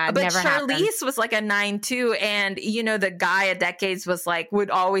 Yeah, but never Charlize happened. was like a 9 too. And, you know, the guy at Decades was like, would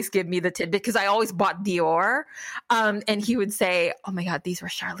always give me the tip because I always bought Dior. And he would say, oh my God, these were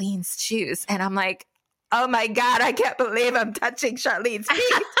Charlene's shoes. And I'm like, oh my God, I can't believe I'm touching Charlene's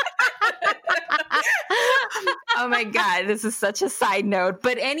feet. Oh my God, this is such a side note.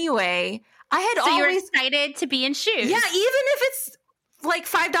 But anyway, you're excited to be in shoes. Yeah, even if it's like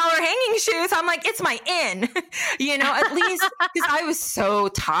 $5 hanging shoes, I'm like, it's my in. You know, at least because I was so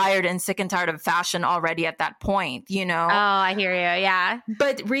tired and sick and tired of fashion already at that point, you know? Oh, I hear you. Yeah.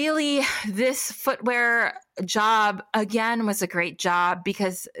 But really, this footwear job, again, was a great job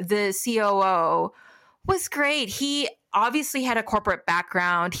because the COO was great. He obviously had a corporate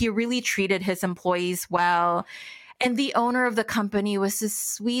background. He really treated his employees well. And the owner of the company was this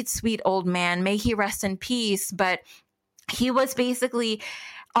sweet, sweet old man. May he rest in peace. But he was basically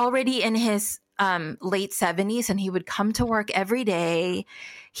already in his late 70s, and he would come to work every day.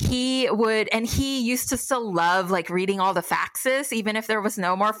 He used to still love like reading all the faxes, even if there was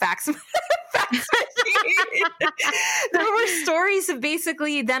no more fax there were stories of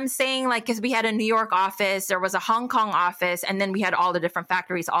basically them saying, like, because we had a New York office, there was a Hong Kong office, and then we had all the different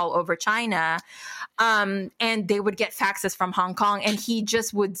factories all over China. And they would get faxes from Hong Kong, and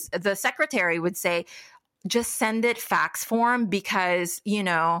the secretary would say, just send it fax form because, you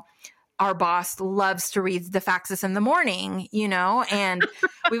know, our boss loves to read the faxes in the morning, you know, and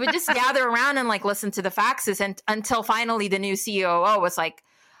we would just gather around and like listen to the faxes, and until finally the new COO was like,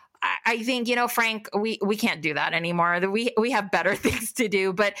 I think, you know, Frank, we can't do that anymore. We have better things to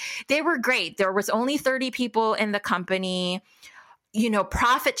do. But they were great. There was only 30 people in the company, you know,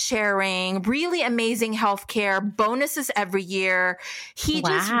 profit sharing, really amazing healthcare, bonuses every year. He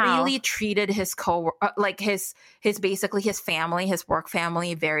just really treated his basically his family, his work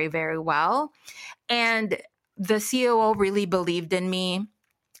family very, very well. And the COO really believed in me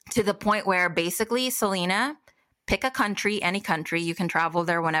to the point where basically, Selena, pick a country, any country. You can travel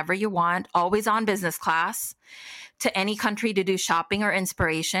there whenever you want, always on business class, to any country to do shopping or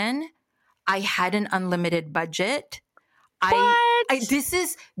inspiration. I had an unlimited budget.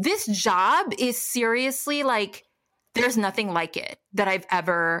 This job is seriously like, there's nothing like it that I've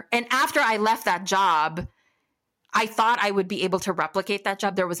ever. And after I left that job, I thought I would be able to replicate that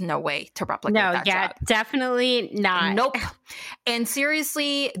job. There was no way to replicate that job. Definitely not. Nope. And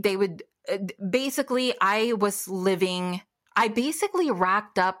seriously, they would. Basically, I basically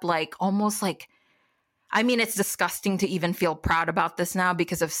racked up like almost like, I mean, it's disgusting to even feel proud about this now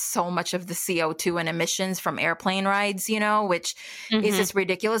because of so much of the CO2 and emissions from airplane rides, you know, which is just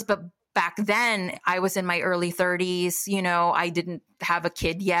ridiculous. But back then I was in my early 30s, you know, I didn't have a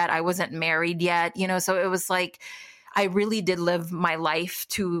kid yet. I wasn't married yet, you know, so it was like, I really did live my life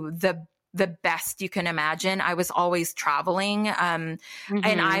to the best you can imagine. I was always traveling, and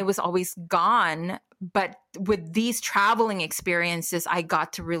I was always gone. But with these traveling experiences, I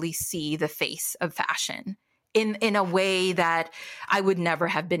got to really see the face of fashion in a way that I would never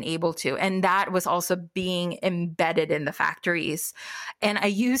have been able to. And that was also being embedded in the factories. And I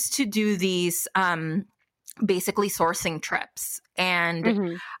used to do these basically sourcing trips.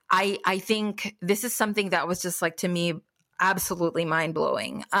 And I think this is something that was just like, to me, absolutely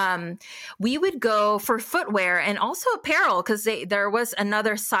mind-blowing. We would go for footwear and also apparel because there was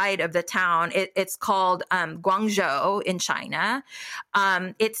another side of the town. It's called Guangzhou in China.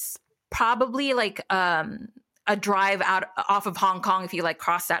 It's probably like a drive off of Hong Kong if you like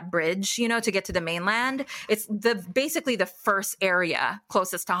cross that bridge, you know, to get to the mainland. It's basically the first area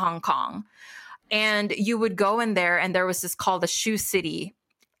closest to Hong Kong. And you would go in there, and there was this called the Shoe City.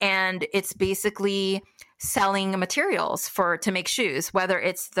 And it's basically selling materials to make shoes, whether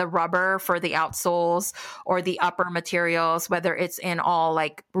it's the rubber for the outsoles or the upper materials, whether it's in all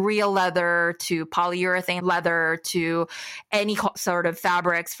like real leather to polyurethane leather to any sort of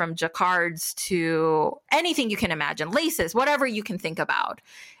fabrics from jacquards to anything you can imagine, laces, whatever you can think about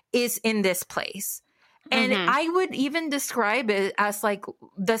is in this place. And I would even describe it as like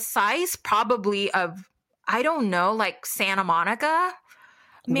the size probably of, I don't know, like Santa Monica.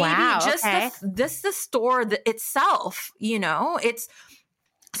 Maybe just the store itself, you know, it's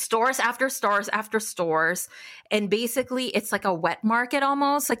stores after stores after stores. And basically it's like a wet market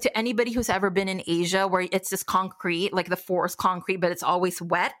almost, like to anybody who's ever been in Asia where it's just concrete, like the forest concrete, but it's always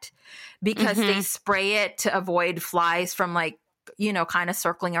wet because they spray it to avoid flies from like, you know, kind of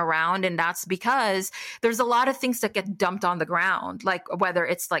circling around. And that's because there's a lot of things that get dumped on the ground, like whether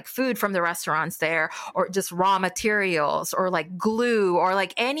it's like food from the restaurants there or just raw materials or like glue or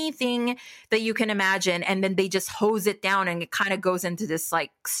like anything that you can imagine. And then they just hose it down and it kind of goes into this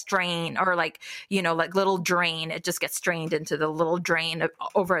like strain or like, you know, like little drain. It just gets strained into the little drain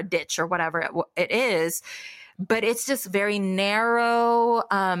over a ditch or whatever it is. But it's just very narrow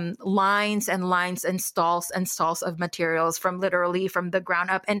lines and stalls of materials from the ground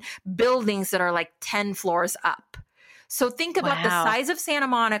up and buildings that are like 10 floors up. So think about the size of Santa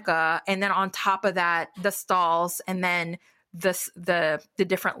Monica, and then on top of that, the stalls, and then the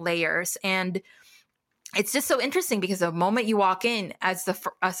different layers. And it's just so interesting because the moment you walk in as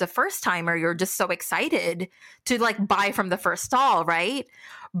a first timer, you're just so excited to like buy from the first stall, right?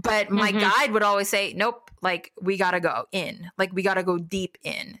 But my guide would always say, nope, like we got to go in, like we got to go deep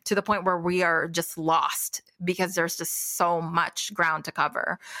in to the point where we are just lost because there's just so much ground to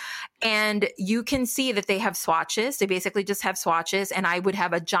cover. And you can see that they have swatches. They basically just have swatches. And I would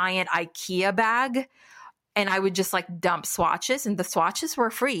have a giant IKEA bag and I would just like dump swatches, and the swatches were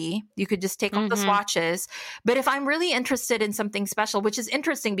free. You could just take off the swatches. But if I'm really interested in something special, which is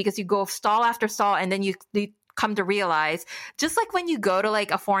interesting because you go stall after stall, and then you come to realize, just like when you go to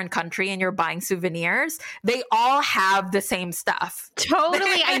like a foreign country and you're buying souvenirs, they all have the same stuff.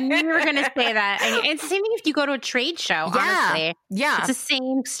 Totally. I knew you were going to say that. And it's the same thing if you go to a trade show, honestly. Yeah. It's the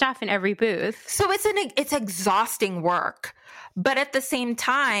same stuff in every booth. So it's exhausting work. But at the same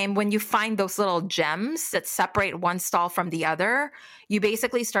time, when you find those little gems that separate one stall from the other, you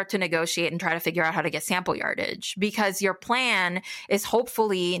basically start to negotiate and try to figure out how to get sample yardage, because your plan is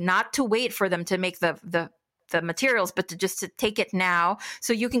hopefully not to wait for them to make the materials, but to take it now.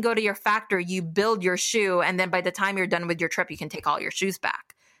 So you can go to your factory, you build your shoe, and then by the time you're done with your trip, you can take all your shoes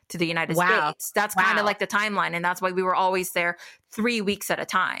back to the United States. That's kind of like the timeline. And that's why we were always there 3 weeks at a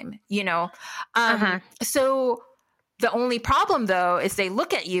time, you know? So the only problem, though, is they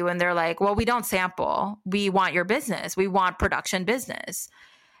look at you and they're like, well, we don't sample. We want your business. We want production business.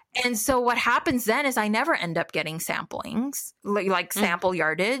 And so what happens then is I never end up getting samplings, like sample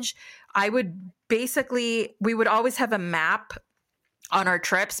yardage. We would always have a map on our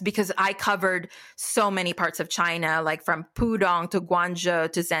trips, because I covered so many parts of China, like from Pudong to Guangzhou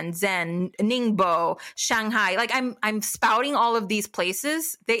to Shenzhen, Ningbo, Shanghai. Like I'm spouting all of these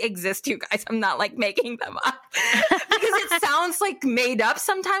places. They exist, you guys. I'm not like making them up because it sounds like made up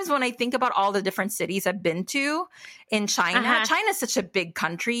sometimes when I think about all the different cities I've been to in China. China's such a big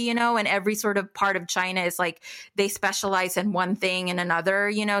country, you know, and every sort of part of China is like they specialize in one thing and another,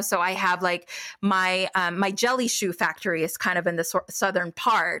 you know. So I have like my jelly shoe factory is kind of in the southern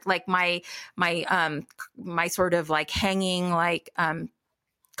part, like my sort of like hanging like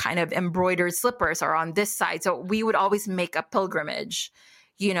kind of embroidered slippers are on this side. So we would always make a pilgrimage,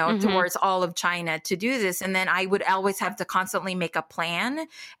 you know, towards all of China to do this. And then I would always have to constantly make a plan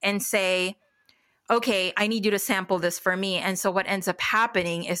and say, okay, I need you to sample this for me. And so what ends up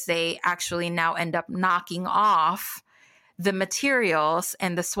happening is they actually now end up knocking off the materials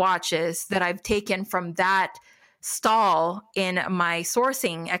and the swatches that I've taken from that stall in my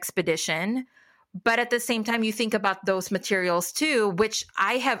sourcing expedition. But at the same time, you think about those materials too, which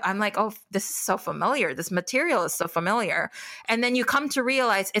I'm like, oh, this is so familiar. This material is so familiar. And then you come to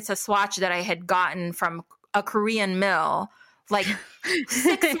realize it's a swatch that I had gotten from a Korean mill like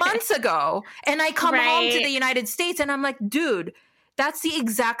 6 months ago. And I come home to the United States and I'm like, dude, that's the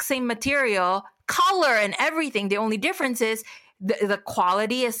exact same material, color and everything. The only difference is the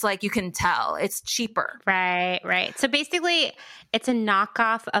quality is like, you can tell it's cheaper. Right. So basically it's a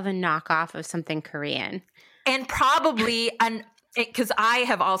knockoff of something Korean. And probably, because I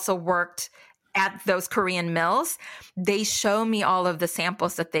have also worked at those Korean mills, they show me all of the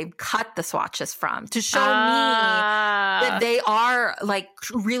samples that they've cut the swatches from to show me that they are like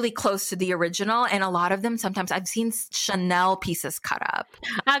really close to the original. And a lot of them, sometimes I've seen Chanel pieces cut up.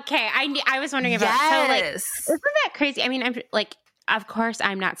 Okay. I was wondering about, so like, isn't that crazy? I mean, I'm like, of course,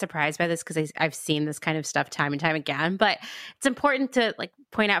 I'm not surprised by this because I've seen this kind of stuff time and time again, but it's important to like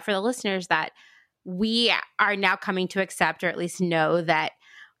point out for the listeners that we are now coming to accept, or at least know, that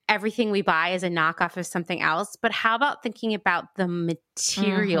everything we buy is a knockoff of something else. But how about thinking about the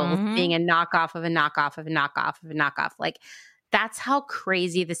materials being a knockoff of a knockoff of a knockoff of a knockoff? Like, that's how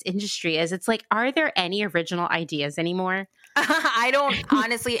crazy this industry is. It's like, are there any original ideas anymore? I don't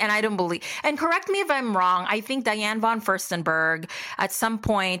honestly, and I don't believe, and correct me if I'm wrong, I think Diane von Furstenberg at some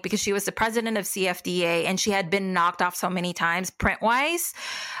point, because she was the president of CFDA and she had been knocked off so many times print-wise,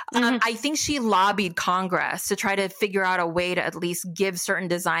 I think she lobbied Congress to try to figure out a way to at least give certain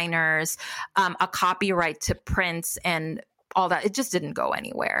designers a copyright to prints and all that. It just didn't go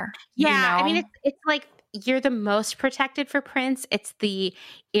anywhere. Yeah, you know? I mean, it's like, you're the most protected for prints. It's the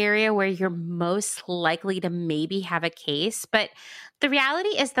area where you're most likely to maybe have a case. But the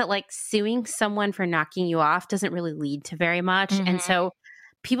reality is that like suing someone for knocking you off doesn't really lead to very much. And so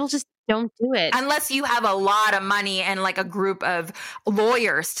people just don't do it. Unless you have a lot of money and like a group of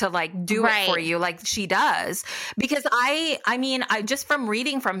lawyers to like do it for you, like she does. Because I mean, just from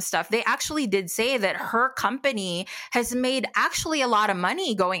reading from stuff, they actually did say that her company has made actually a lot of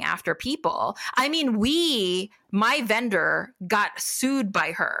money going after people. I mean, my vendor got sued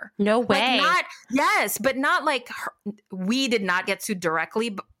by her. No way. But not like her, we did not get sued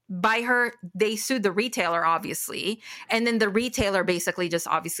directly by her. They sued the retailer, obviously. And then the retailer basically just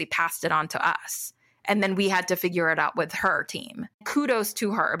obviously passed it on to us. And then we had to figure it out with her team. Kudos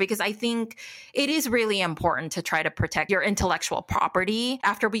to her, because I think it is really important to try to protect your intellectual property.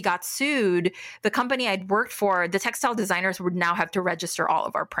 After we got sued, the company I'd worked for, the textile designers would now have to register all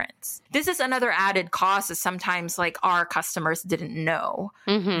of our prints. This is another added cost, is sometimes like our customers didn't know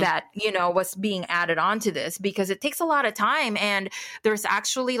that, you know, was being added onto this, because it takes a lot of time. And there's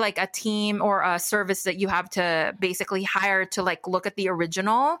actually like a team or a service that you have to basically hire to like look at the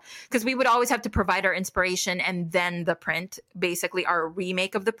original, because we would always have to provide our inspiration and then the print, basically our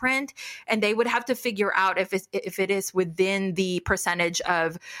remake of the print, and they would have to figure out if it is within the percentage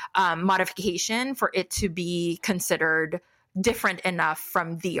of modification for it to be considered different enough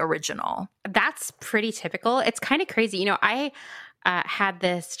from the original. That's pretty typical. It's kind of crazy. You know, I had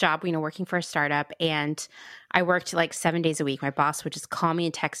this job, you know, working for a startup, and I worked like 7 days a week. My boss would just call me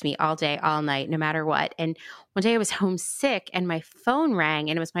and text me all day, all night, no matter what. And one day I was homesick and my phone rang,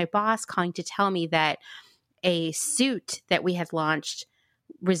 and it was my boss calling to tell me that a suit that we had launched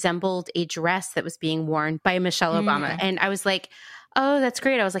resembled a dress that was being worn by Michelle Obama. And I was like, oh, that's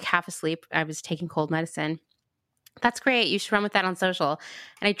great. I was like half asleep. I was taking cold medicine. That's great. You should run with that on social.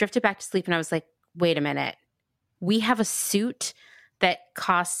 And I drifted back to sleep, and I was like, wait a minute. We have a suit that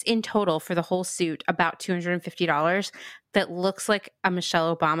costs in total for the whole suit about $250 that looks like a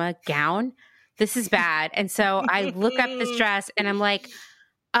Michelle Obama gown. This is bad. And so I look up this dress and I'm like,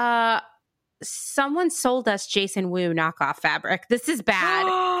 someone sold us Jason Wu knockoff fabric. This is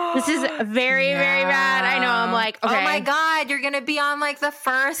bad. This is very, very bad. I know. I'm like, okay. Oh my God, you're going to be on like the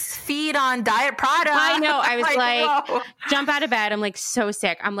first feed on Diet Prada. I know. I was like, jump out of bed. I'm like so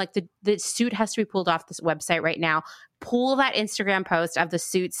sick. I'm like, the suit has to be pulled off this website right now. Pull that Instagram post of the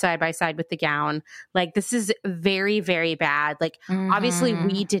suit side by side with the gown. Like, this is very, very bad. Like, obviously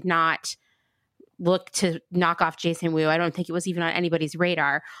we did not look to knock off Jason Wu. I don't think it was even on anybody's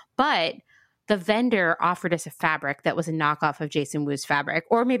radar, but the vendor offered us a fabric that was a knockoff of Jason Wu's fabric,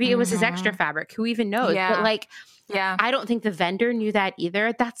 or maybe it was his extra fabric. Who even knows? Yeah. But like, I don't think the vendor knew that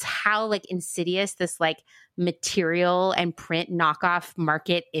either. That's how like insidious this like material and print knockoff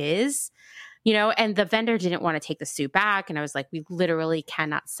market is, you know, and the vendor didn't want to take the suit back. And I was like, we literally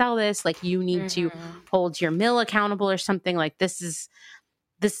cannot sell this. Like, you need to hold your mill accountable or something. Like, this,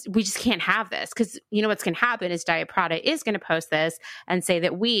 we just can't have this, because you know what's going to happen is Diet Prada is going to post this and say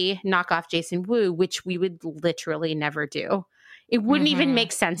that we knock off Jason Wu, which we would literally never do. It wouldn't even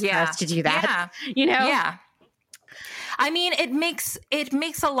make sense for us to do that. You know? Yeah. I mean, it makes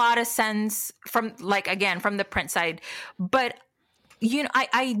a lot of sense from, like, again, from the print side, but you know,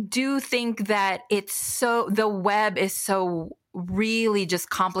 I do think that the web is so really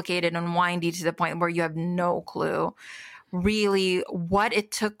just complicated and windy to the point where you have no clue really what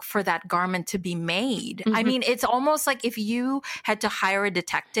it took for that garment to be made. I mean, it's almost like if you had to hire a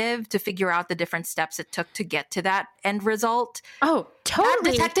detective to figure out the different steps it took to get to that end result. Oh,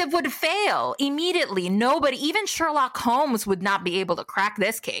 totally. That detective would fail immediately. Nobody, even Sherlock Holmes, would not be able to crack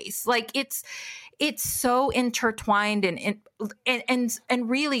this case. Like, it's so intertwined and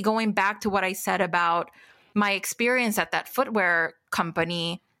really going back to what I said about my experience at that footwear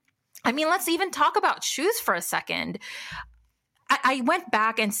company. I mean, let's even talk about shoes for a second. I went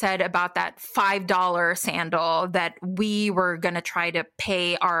back and said about that $5 sandal that we were going to try to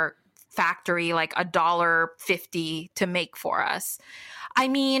pay our factory like $1.50 to make for us. I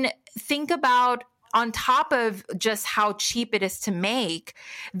mean, think about, on top of just how cheap it is to make,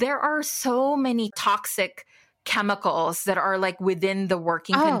 there are so many toxic chemicals that are like within the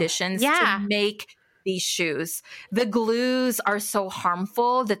working conditions to make these shoes. The glues are so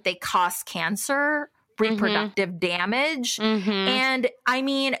harmful that they cause cancer, reproductive damage. And I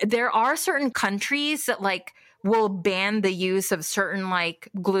mean, there are certain countries that like will ban the use of certain like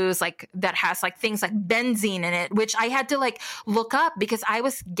glues, like that has like things like benzene in it, which I had to like look up because I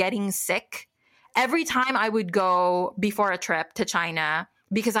was getting sick every time I would go before a trip to China,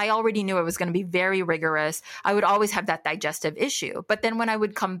 because I already knew it was going to be very rigorous. I would always have that digestive issue. But then when I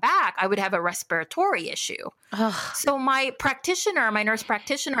would come back, I would have a respiratory issue. So my nurse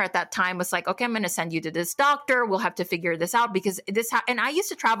practitioner at that time was like, okay, I'm going to send you to this doctor. We'll have to figure this out, because and I used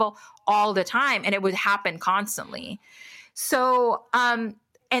to travel all the time and it would happen constantly. So, and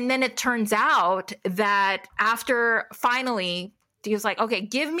then it turns out that after finally, he was like, okay,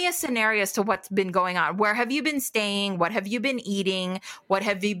 give me a scenario as to what's been going on. Where have you been staying? What have you been eating? What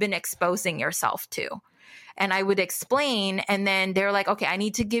have you been exposing yourself to? And I would explain. And then they're like, okay, I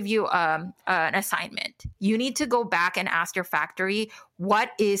need to give you an assignment. You need to go back and ask your factory what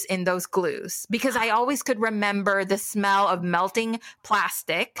is in those glues. Because I always could remember the smell of melting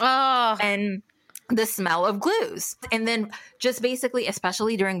plastic and the smell of glues. And then just basically,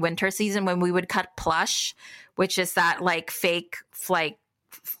 especially during winter season when we would cut plush, which is that like fake,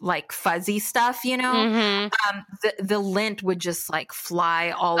 like fuzzy stuff, you know, the lint would just like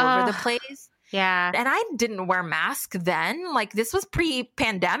fly all over the place. Yeah. And I didn't wear masks then. Like this was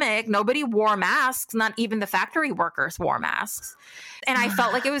pre-pandemic. Nobody wore masks. Not even the factory workers wore masks. And I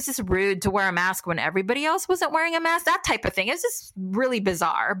felt like it was just rude to wear a mask when everybody else wasn't wearing a mask. That type of thing. It's just really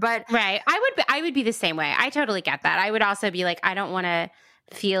bizarre. But right. I would be the same way. I totally get that. I would also be like, I don't want to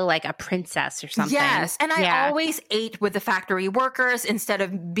feel like a princess or something. Yes. And I always ate with the factory workers instead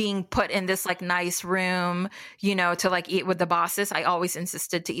of being put in this like nice room, you know, to like eat with the bosses. I always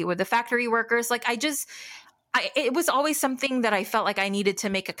insisted to eat with the factory workers. Like it was always something that I felt like I needed to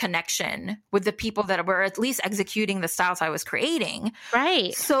make a connection with the people that were at least executing the styles I was creating.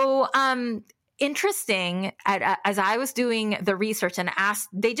 Right. So, interesting, as I was doing the research and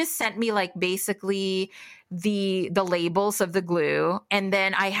they just sent me like basically the labels of the glue, and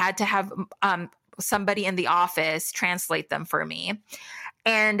then I had to have somebody in the office translate them for me.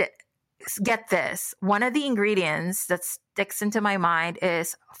 And get this, one of the ingredients that sticks into my mind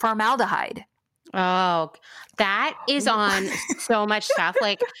is formaldehyde. Oh, that is on so much stuff.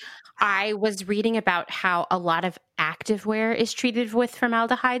 Like I was reading about how a lot of activewear is treated with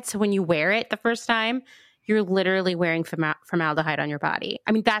formaldehyde. So when you wear it the first time, you're literally wearing formaldehyde on your body.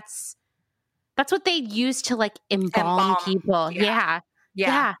 I mean, that's what they use to like embalm people. Yeah.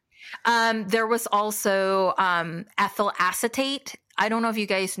 There was also ethyl acetate. I don't know if you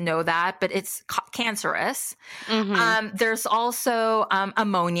guys know that, but it's cancerous. There's also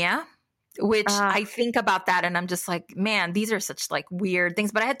ammonia, which I think about that and I'm just like, man, these are such like weird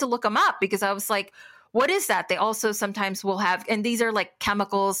things. But I had to look them up because I was like, what is that? They also sometimes will have, and these are like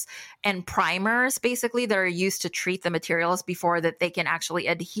chemicals and primers basically that are used to treat the materials before that they can actually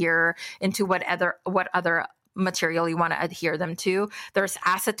adhere into what other material you want to adhere them to. There's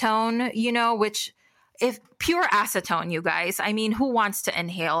acetone, you know, which if pure acetone, you guys, I mean, who wants to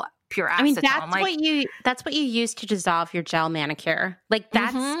inhale pure acetone? I mean, that's what you use to dissolve your gel manicure. Like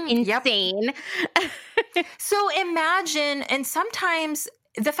that's insane. Yep. So imagine, and sometimes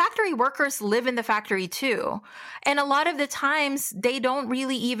the factory workers live in the factory too. And a lot of the times they don't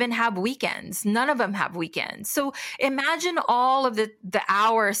really even have weekends. None of them have weekends. So imagine all of the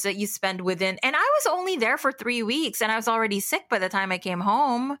hours that you spend within, and I was only there for 3 weeks and I was already sick by the time I came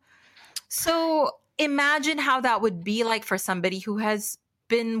home. So imagine how that would be like for somebody who has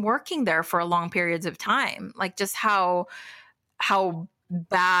been working there for long periods of time. Like just how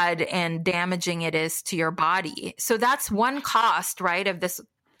bad and damaging it is to your body. So that's one cost, right, of this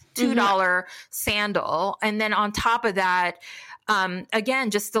 $2 sandal. And then on top of that, again,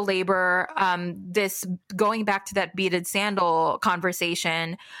 just the labor, this going back to that beaded sandal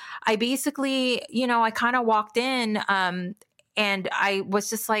conversation, I basically, you know, I kind of walked in and I was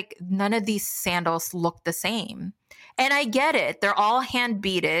just like, none of these sandals look the same. And I get it. They're all hand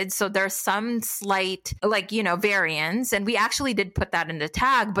beaded. So there's some slight, like, you know, variance. And we actually did put that in the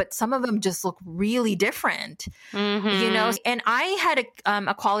tag, but some of them just look really different, you know? And I had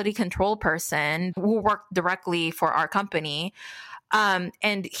a quality control person who worked directly for our company.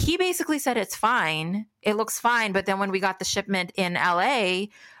 And he basically said, it's fine. It looks fine. But then when we got the shipment in LA,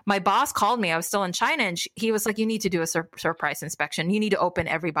 my boss called me. I was still in China. And he was like, you need to do a surprise inspection. You need to open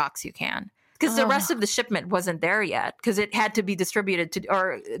every box you can. Because the rest of the shipment wasn't there yet, because it had to be distributed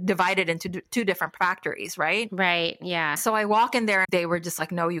or divided into 2 different factories, right? Right, yeah. So I walk in there, they were just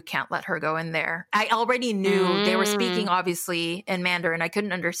like, no, you can't let her go in there. I already knew they were speaking, obviously, in Mandarin. I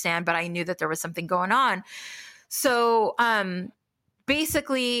couldn't understand, but I knew that there was something going on. So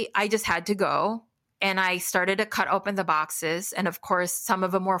basically, I just had to go. And I started to cut open the boxes. And of course, some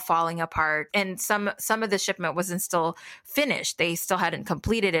of them were falling apart. And some of the shipment wasn't still finished. They still hadn't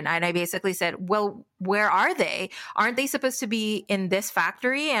completed it. And I basically said, well, where are they? Aren't they supposed to be in this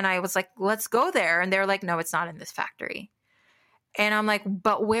factory? And I was like, let's go there. And they're like, no, it's not in this factory. And I'm like,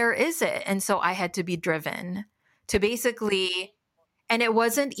 but where is it? And so I had to be driven to basically, and it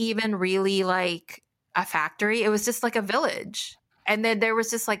wasn't even really like a factory. It was just like a village. And then there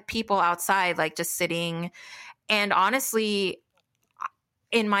was just like people outside, like just sitting. And honestly,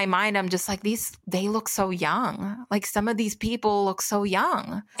 in my mind, I'm just like, they look so young. Like some of these people look so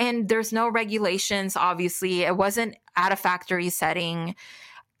young. And there's no regulations, obviously. It wasn't at a factory setting.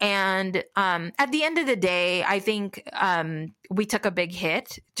 And at the end of the day, I think we took a big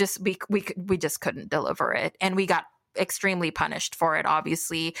hit. We just couldn't deliver it. And we got extremely punished for it,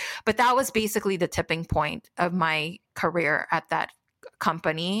 obviously. But that was basically the tipping point of my career at that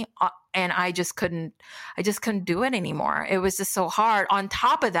company. And I just couldn't do it anymore. It was just so hard. On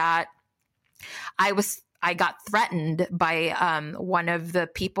top of that, I got threatened by one of the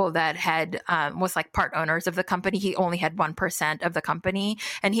people that had was like part owners of the company. He only had 1% of the company,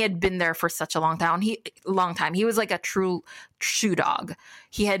 and he had been there for such a long time. He was like a true shoe dog.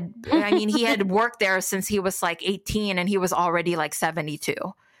 He had worked there since he was like 18, and he was already like 72.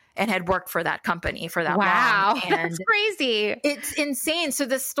 And had worked for that company for that long. Wow, And that's crazy. It's insane. So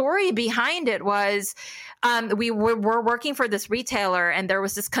the story behind it was we were working for this retailer, and there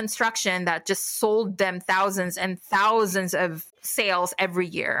was this construction that just sold them thousands and thousands of sales every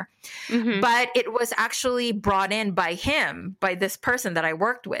year. Mm-hmm. But it was actually brought in by this person that I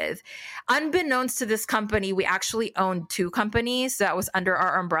worked with. Unbeknownst to this company, we actually owned 2 companies that was under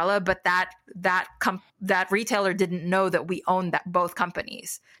our umbrella, but that retailer didn't know that we owned both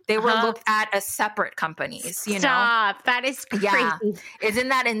companies. They were looked at as separate companies. Stop. That is crazy. Yeah. Isn't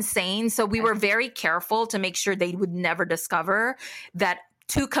that insane? So we were very careful to make sure they would never discover that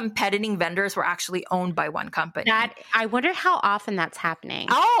 2 competing vendors were actually owned by one company. I wonder how often that's happening.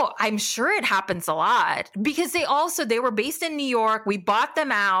 Oh, I'm sure it happens a lot because they were based in New York. We bought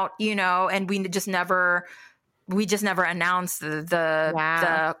them out, and we just never announced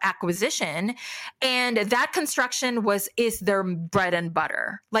the acquisition. And that construction is their bread and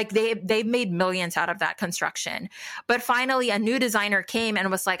butter. Like they made millions out of that construction. But finally a new designer came and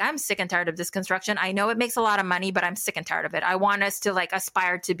was like, I'm sick and tired of this construction. I know it makes a lot of money, but I'm sick and tired of it. I want us to like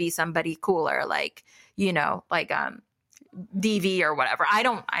aspire to be somebody cooler, like, DV or whatever. I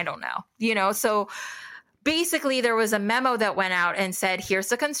don't know, so basically, there was a memo that went out and said, here's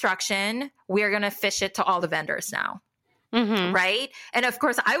the construction. We're going to fish it to all the vendors now. Mm-hmm. Right. And of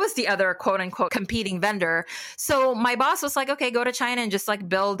course, I was the other quote unquote competing vendor. So my boss was like, okay, go to China and just like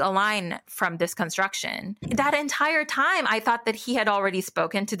build a line from this construction. That entire time, I thought that he had already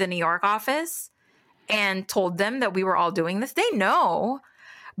spoken to the New York office and told them that we were all doing this. They know.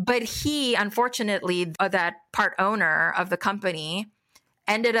 But he, unfortunately, that part owner of the company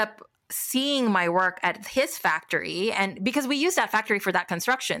ended up seeing my work at his factory, and because we use that factory for that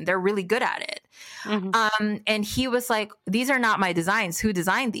construction, they're really good at it. Mm-hmm. And he was like, these are not my designs. Who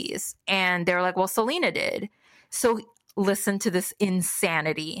designed these? And they're like, well, Selena did. So listen to this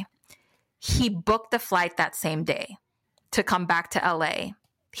insanity. He booked the flight that same day to come back to LA.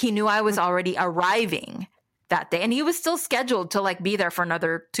 He knew I was already arriving that day, and he was still scheduled to like be there for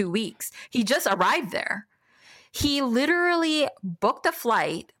another 2 weeks. He just arrived there. He literally booked a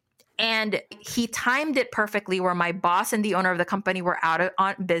flight, and he timed it perfectly where my boss and the owner of the company were out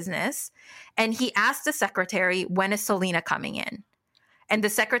on business. And he asked the secretary, when is Selena coming in? And the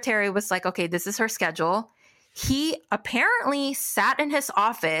secretary was like, okay, this is her schedule. He apparently sat in his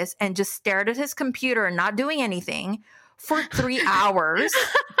office and just stared at his computer, not doing anything for 3 hours.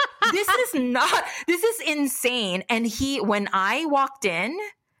 This is insane. And when I walked in,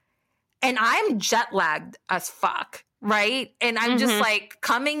 and I'm jet lagged as fuck. Right. And I'm just like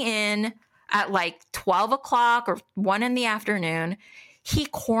coming in at like 12 o'clock or 1 p.m. He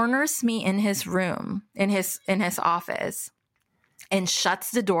corners me in his room, in his office, and shuts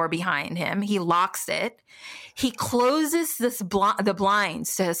the door behind him. He locks it. He closes the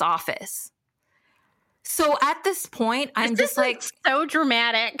blinds to his office. So at this point, I'm just like so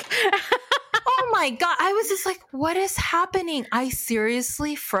dramatic. Oh my God. I was just like, what is happening? I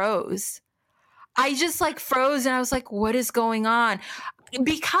seriously froze. I just like froze, and I was like, what is going on?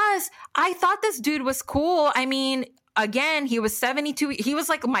 Because I thought this dude was cool. I mean, again, he was 72. He was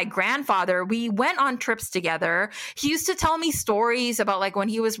like my grandfather. We went on trips together. He used to tell me stories about like when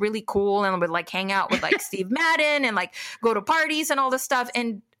he was really cool and would like hang out with like Steve Madden and like go to parties and all this stuff.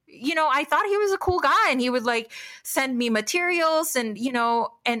 And, I thought he was a cool guy, and he would like send me materials and,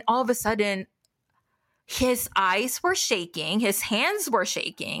 and all of a sudden his eyes were shaking. His hands were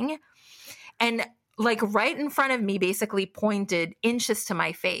shaking. And like right in front of me, basically pointed inches to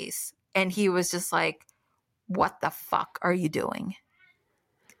my face. And he was just like, what the fuck are you doing?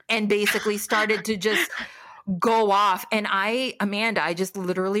 And basically started to just go off. And Amanda, I just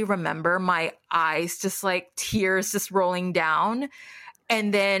literally remember my eyes, just like tears just rolling down.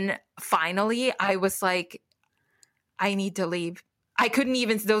 And then finally I was like, I need to leave. I couldn't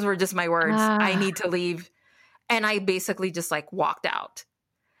even, those were just my words. I need to leave. And I basically just like walked out.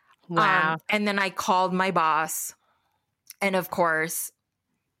 Wow. And then I called my boss, and of course,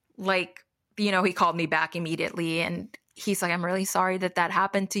 like, he called me back immediately, and he's like, I'm really sorry that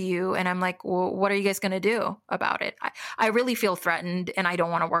happened to you. And I'm like, well, what are you guys going to do about it? I really feel threatened, and I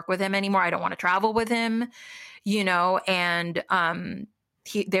don't want to work with him anymore. I don't want to travel with him, and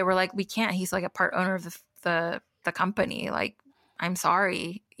they were like, we can't. He's like a part owner of the company. Like, I'm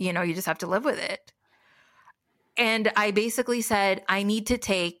sorry, you just have to live with it. And I basically said, I need to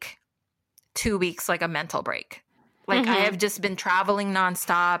take 2 weeks like a mental break. Like I have just been traveling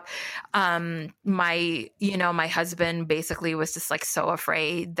nonstop. My husband basically was just like so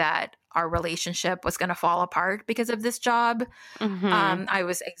afraid that our relationship was going to fall apart because of this job. I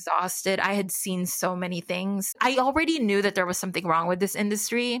was exhausted. I had seen so many things. I already knew that there was something wrong with this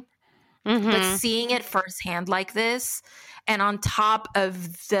industry, but seeing it firsthand like this, and on top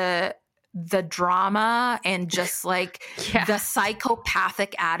of the drama and just like the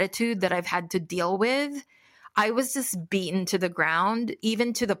psychopathic attitude that I've had to deal with, I was just beaten to the ground,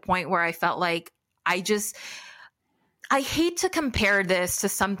 even to the point where I felt like I hate to compare this to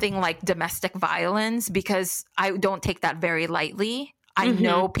something like domestic violence because I don't take that very lightly. I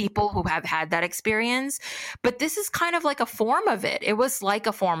know people who have had that experience, but this is kind of like a form of it. It was like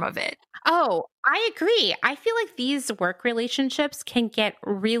a form of it. Oh, I agree. I feel like these work relationships can get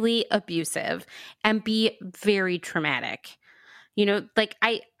really abusive and be very traumatic. Like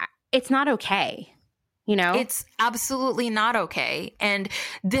it's not okay. It's absolutely not okay. And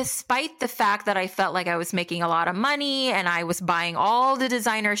despite the fact that I felt like I was making a lot of money and I was buying all the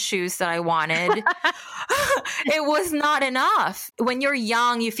designer shoes that I wanted, it was not enough. When you're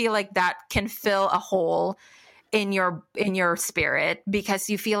young, you feel like that can fill a hole in your spirit because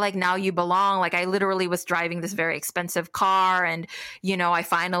you feel like now you belong. Like I literally was driving this very expensive car and, I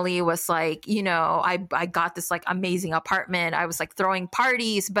finally was like, I got this like amazing apartment. I was like throwing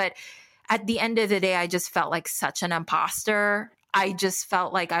parties, but at the end of the day, I just felt like such an imposter. I just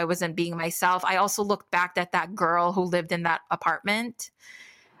felt like I wasn't being myself. I also looked back at that girl who lived in that apartment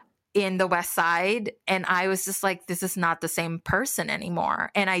in the West Side, and I was just like, this is not the same person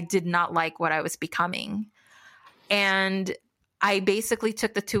anymore. And I did not like what I was becoming. And I basically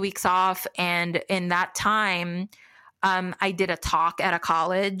took the 2 weeks off. And in that time, I did a talk at a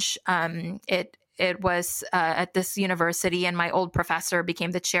college. It was at this university, and my old professor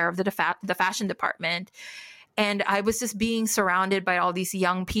became the chair of the fashion department. And I was just being surrounded by all these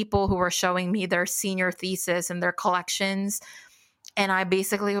young people who were showing me their senior thesis and their collections. And I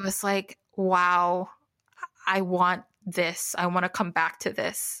basically was like, wow, I want this. I want to come back to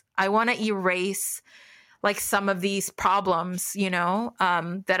this. I want to erase like some of these problems,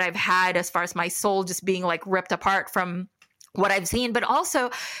 that I've had as far as my soul just being like ripped apart from what I've seen. But also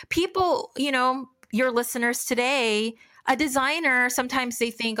people, your listeners today, a designer, sometimes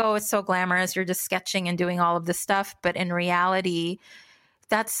they think, oh, it's so glamorous. You're just sketching and doing all of this stuff. But in reality,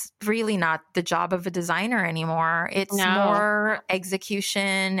 that's really not the job of a designer anymore. It's more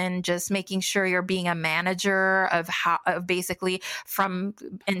execution and just making sure you're being a manager of basically from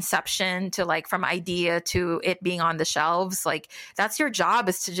inception to like from idea to it being on the shelves. Like that's your job,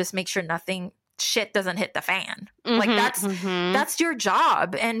 is to just make sure shit doesn't hit the fan. Like that's your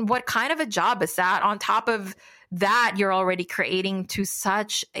job. And what kind of a job is that? On top of that, you're already creating to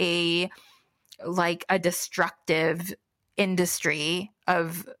such a destructive industry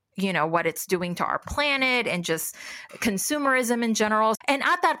of what it's doing to our planet and just consumerism in general. And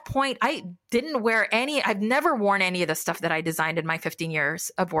at that point, I've never worn any of the stuff that I designed in my 15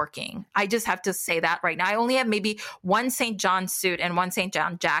 years of working. I just have to say that right now. I only have maybe one St. John suit and one St.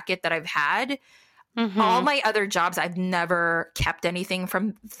 John jacket that I've had. All my other jobs, I've never kept anything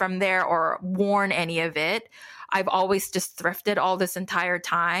from there or worn any of it. I've always just thrifted all this entire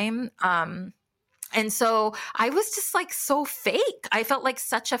time. And so I was just like so fake. I felt like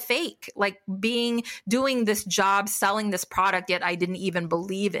such a fake, like doing this job, selling this product, yet I didn't even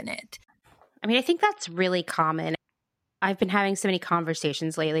believe in it. I mean, I think that's really common. I've been having so many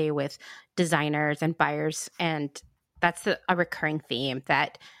conversations lately with designers and buyers, and that's a recurring theme,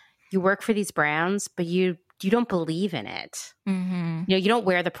 that you work for these brands, but you don't believe in it. You don't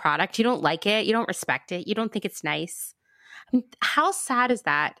wear the product. You don't like it. You don't respect it. You don't think it's nice. I mean, how sad is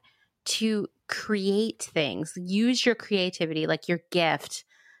that to create things, use your creativity, like your gift,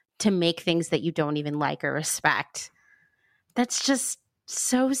 to make things that you don't even like or respect? That's just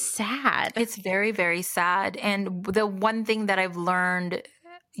so sad. It's very, very sad. And the one thing that I've learned,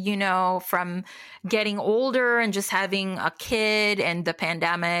 from getting older and just having a kid and the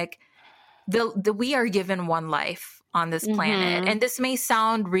pandemic, we are given one life on this planet. And this may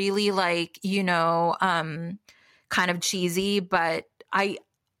sound really like, kind of cheesy, but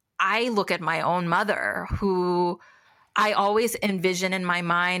I look at my own mother, who I always envision in my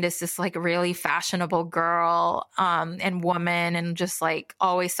mind as this like really fashionable girl and woman, and just like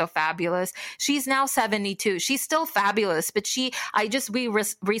always so fabulous. She's now 72. She's still fabulous, but we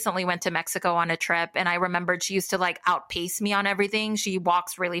recently went to Mexico on a trip, and I remembered she used to like outpace me on everything. She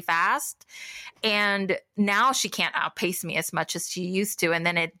walks really fast, and now she can't outpace me as much as she used to. And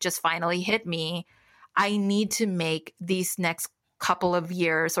then it just finally hit me. I need to make these next couple of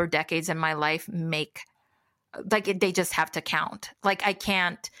years or decades in my life they just have to count. Like I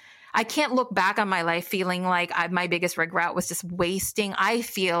can't look back on my life feeling like my biggest regret was just wasting, I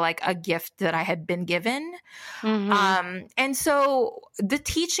feel like, a gift that I had been given. And so the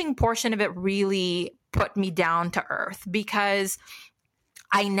teaching portion of it really put me down to earth, because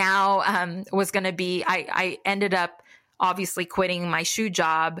I now was going to be, I ended up obviously quitting my shoe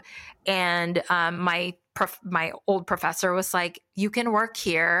job. And my old professor was like, you can work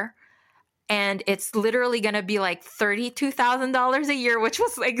here, and it's literally going to be like $32,000 a year, which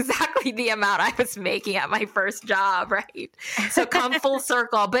was exactly the amount I was making at my first job, right? So come full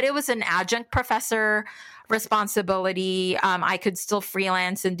circle. But it was an adjunct professor responsibility. I could still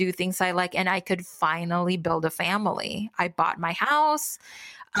freelance and do things I like, and I could finally build a family. I bought my house.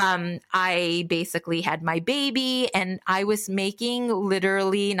 I basically had my baby, and I was making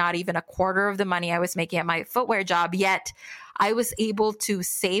literally not even a quarter of the money I was making at my footwear job. Yet I was able to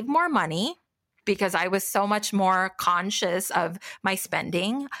save more money because I was so much more conscious of my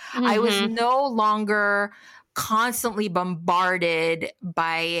spending. I was no longer constantly bombarded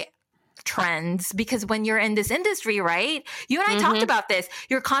by trends, because when you're in this industry, right? You and I talked about this.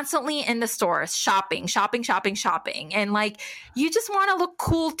 You're constantly in the stores shopping. And like, you just want to look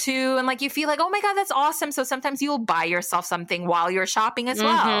cool too. And like, you feel like, oh my God, that's awesome. So sometimes you'll buy yourself something while you're shopping as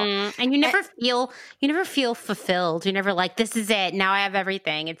well. And you never feel fulfilled. You're never like, this is it. Now I have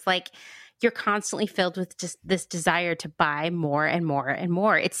everything. It's like, you're constantly filled with just this desire to buy more and more and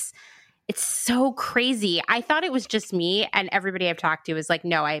more. It's so crazy. I thought it was just me, and everybody I've talked to is like,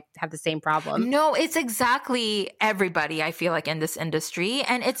 no, I have the same problem. No, it's exactly everybody, I feel like, in this industry.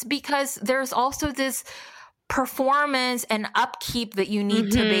 And it's because there's also this performance and upkeep that you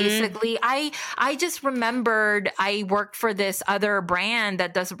need to basically, I just remembered I worked for this other brand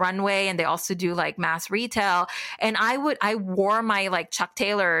that does runway, and they also do like mass retail. And I wore my like Chuck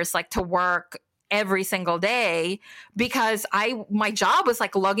Taylors like to work every single day, because my job was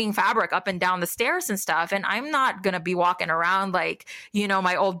like lugging fabric up and down the stairs and stuff. And I'm not going to be walking around like,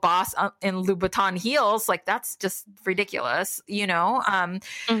 my old boss in Louboutin heels. Like, that's just ridiculous,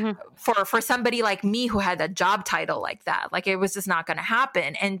 for somebody like me who had a job title like that. Like, it was just not going to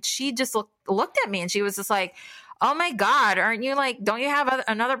happen. And she just looked at me, and she was just like, oh my God, aren't you like, don't you have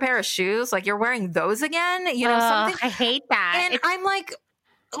another pair of shoes? Like, you're wearing those again? Something. I hate that. And I'm like,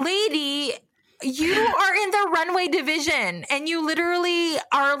 lady, you are in the runway division, and you literally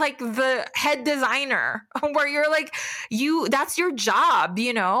are like the head designer, where you're like, that's your job,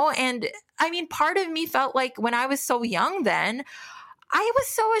 And I mean, part of me felt like when I was so young then, I was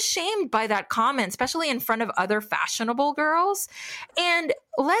so ashamed by that comment, especially in front of other fashionable girls. And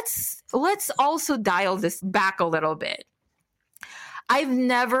let's also dial this back a little bit. I've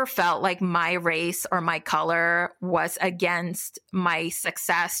never felt like my race or my color was against my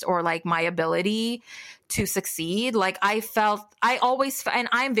success or like my ability to succeed. Like, I always, and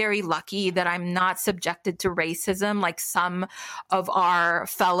I'm very lucky that I'm not subjected to racism like some of our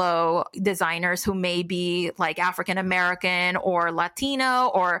fellow designers who may be like African American or Latino,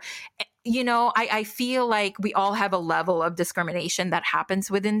 or I feel like we all have a level of discrimination that happens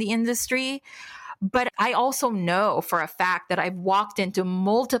within the industry. But I also know for a fact that I've walked into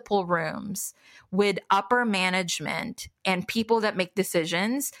multiple rooms with upper management and people that make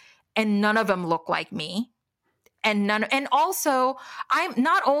decisions, and none of them look like me. And also, I'm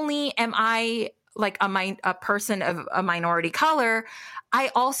not only am I like a person of a minority color,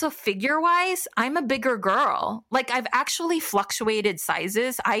 I also figure-wise, I'm a bigger girl. Like, I've actually fluctuated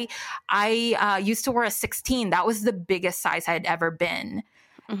sizes. I used to wear a 16. That was the biggest size I had ever been.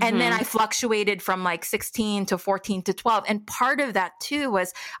 And then I fluctuated from like 16 to 14 to 12. And part of that too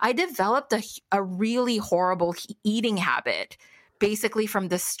was I developed a really horrible eating habit, basically from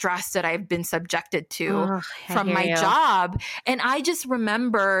the stress that I've been subjected to from my job. And I just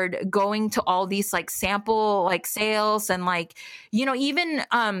remembered going to all these like sample like sales and like, even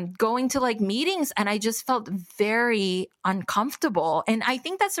going to like meetings, and I just felt very uncomfortable. And I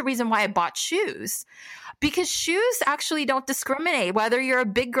think that's the reason why I bought shoes. Because shoes actually don't discriminate whether you're a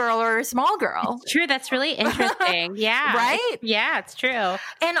big girl or a small girl. It's true. That's really interesting. Yeah. Right? Yeah, it's true.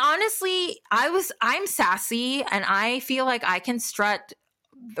 And honestly, I'm sassy, and I feel like I can strut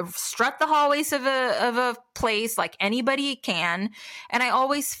the hallways of a place like anybody can. And I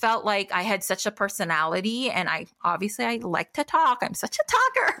always felt like I had such a personality, and I like to talk. I'm such a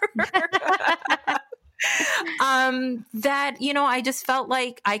talker. That, I just felt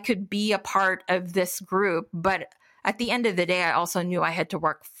like I could be a part of this group. But at the end of the day, I also knew I had to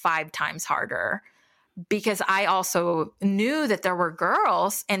work 5 times harder, because I also knew that there were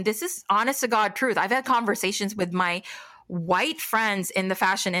girls, and this is honest to God truth. I've had conversations with my white friends in the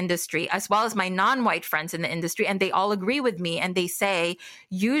fashion industry, as well as my non-white friends in the industry, and they all agree with me. And they say,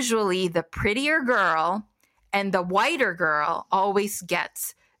 usually the prettier girl and the whiter girl always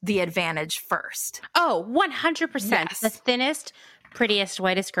gets the advantage first. Oh, 100%. Yes. The thinnest, prettiest,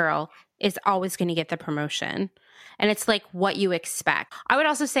 whitest girl is always going to get the promotion. And it's like what you expect. I would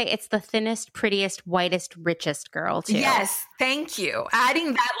also say it's the thinnest, prettiest, whitest, richest girl too. Yes, thank you.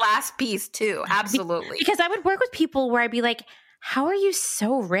 Adding that last piece too. Absolutely. Because I would work with people where I'd be like, how are you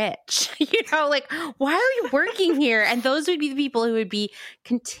so rich? You know, like, why are you working here? And those would be the people who would be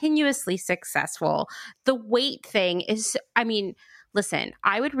continuously successful. The weight thing is, I mean, listen,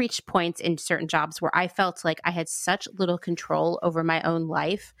 I would reach points in certain jobs where I felt like I had such little control over my own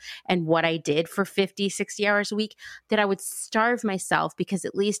life and what I did for 50, 60 hours a week that I would starve myself because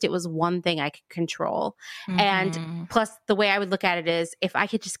at least it was one thing I could control. And plus, the way I would look at it is if I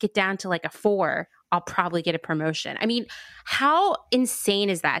could just get down to like a 4, I'll probably get a promotion. I mean, how insane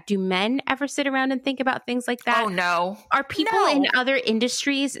is that? Do men ever sit around and think about things like that? Oh, no. Are people in other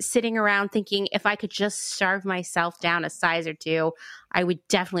industries sitting around thinking if I could just starve myself down a size or 2,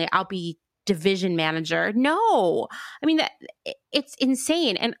 I'll be division manager? No. I mean, it's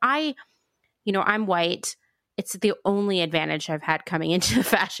insane. And I'm white. It's the only advantage I've had coming into the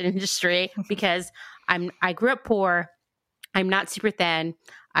fashion industry because I grew up poor. I'm not super thin.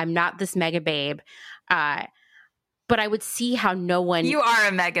 I'm not this mega babe. But I would see how no one... You are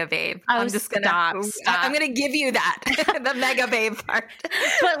a mega babe. I'm just going to... I'm going to give you that. The mega babe part.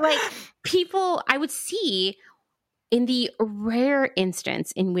 But like people, I would see in the rare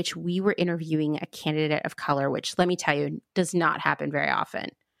instance in which we were interviewing a candidate of color, which let me tell you, does not happen very often.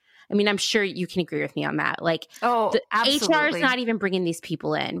 I mean, I'm sure you can agree with me on that. Like, absolutely. HR is not even bringing these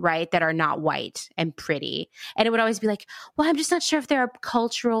people in, right, that are not white and pretty. And it would always be like, well, I'm just not sure if they're a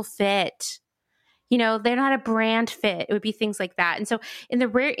cultural fit. You know, they're not a brand fit. It would be things like that. And so in the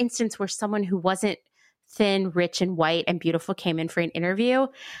rare instance where someone who wasn't thin, rich, and white and beautiful came in for an interview,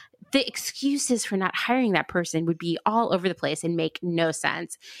 the excuses for not hiring that person would be all over the place and make no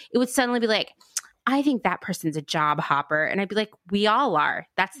sense. It would suddenly be like, I think that person's a job hopper. And I'd be like, we all are.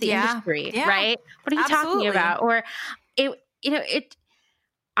 That's the industry, right? What are you talking about? Or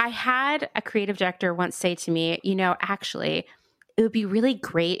I had a creative director once say to me, actually, it would be really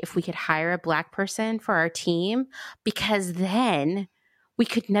great if we could hire a Black person for our team because then we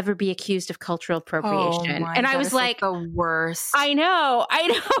could never be accused of cultural appropriation. And I was like, the worst. I know.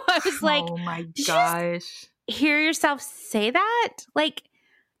 I was like, oh my gosh. Hear yourself say that? Like,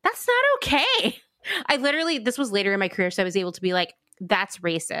 that's not okay. This was later in my career, so I was able to be like, that's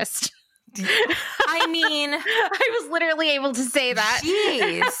racist. I mean, I was literally able to say that.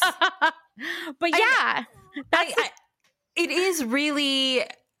 Jeez. But yeah, it is really,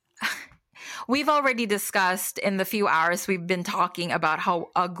 we've already discussed in the few hours we've been talking about how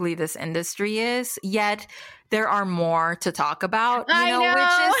ugly this industry is, yet there are more to talk about,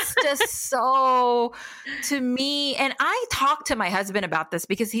 which is just so, to me, and I talked to my husband about this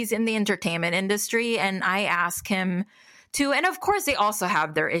because he's in the entertainment industry and I ask him to, and of course they also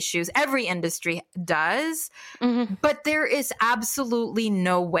have their issues. Every industry does, but there is absolutely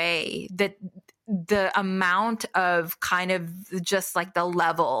no way that the amount of kind of just like the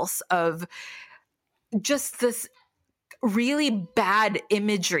levels of just this really bad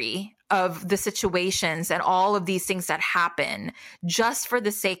imagery of the situations and all of these things that happen just for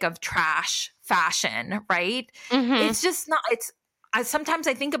the sake of trash fashion, right? It's just not, sometimes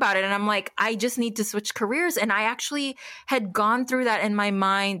I think about it and I'm like, I just need to switch careers. And I actually had gone through that in my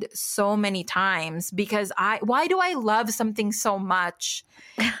mind so many times because why do I love something so much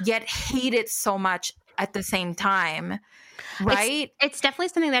yet hate it so much at the same time? Right? It's definitely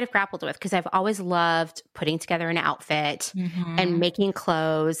something that I've grappled with because I've always loved putting together an outfit and making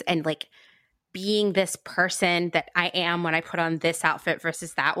clothes and like being this person that I am when I put on this outfit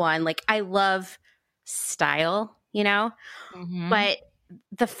versus that one. Like I love style, but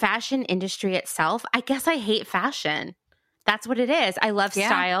the fashion industry itself, I guess I hate fashion. That's what it is. I love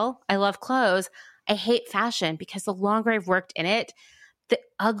style. I love clothes. I hate fashion because the longer I've worked in it, the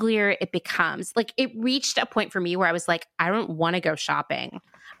uglier it becomes. Like it reached a point for me where I was like, I don't want to go shopping.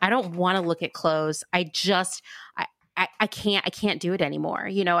 I don't want to look at clothes. I can't do it anymore.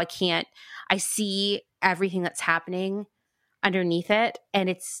 I see everything that's happening underneath it and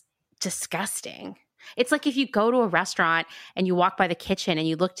it's disgusting. It's like if you go to a restaurant and you walk by the kitchen and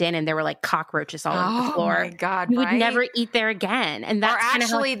you looked in and there were like cockroaches all over the floor. Oh my God, you would right? never eat there again. And that's or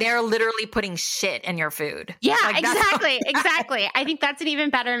actually they're literally putting shit in your food. Yeah, Like, exactly. Exactly. I think that's an even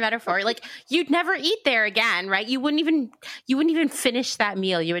better metaphor. Like you'd never eat there again, right? You wouldn't even finish that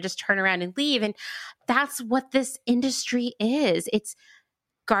meal. You would just turn around and leave. And that's what this industry is. It's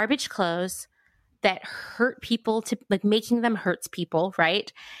garbage clothes that hurt people, to like making them hurts people,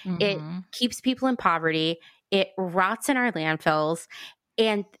 right? It keeps people in poverty. It rots in our landfills.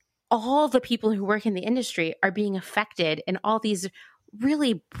 And all the people who work in the industry are being affected in all these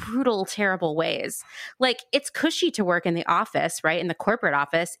really brutal, terrible ways. Like it's cushy to work in the office, right? In the corporate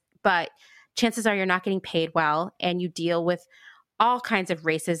office, but chances are you're not getting paid well and you deal with all kinds of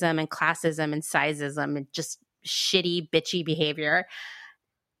racism and classism and sizeism and just shitty, bitchy behavior.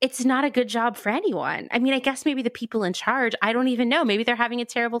 It's not a good job for anyone. I mean, I guess maybe the people in charge, I don't even know. Maybe they're having a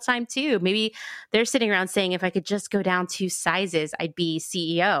terrible time too. Maybe they're sitting around saying, if I could just go down 2 sizes, I'd be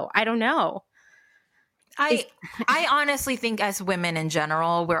CEO. I don't know. I honestly think as women in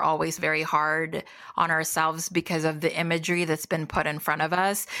general, we're always very hard on ourselves because of the imagery that's been put in front of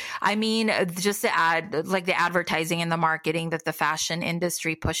us. I mean, just to add, like the advertising and the marketing that the fashion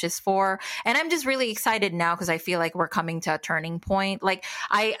industry pushes for. And I'm just really excited now because I feel like we're coming to a turning point. Like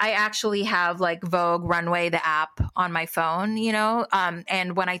I actually have like Vogue Runway, the app on my phone, you know,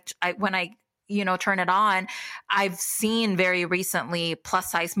 and when I you know, turn it on, I've seen very recently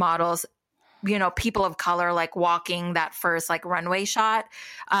plus size models, you know, people of color, like walking that first like runway shot.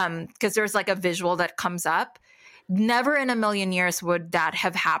 Cause there's like a visual that comes up. Never in a million years would that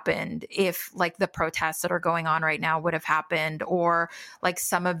have happened if like the protests that are going on right now would have happened, or like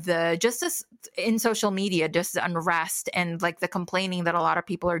some of the just this in social media, just the unrest and like the complaining that a lot of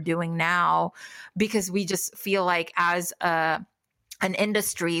people are doing now, because we just feel like as an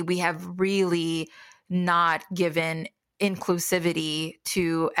industry, we have really not given inclusivity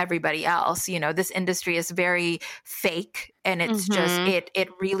to everybody else. You know, this industry is very fake, and it's just it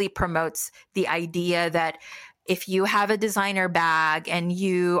really promotes the idea that if you have a designer bag and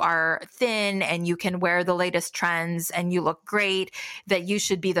you are thin and you can wear the latest trends and you look great, that you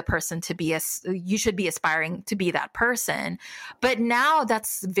should be the person to be you should be aspiring to be that person. But now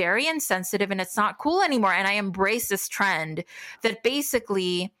that's very insensitive and it's not cool anymore. And I embrace this trend that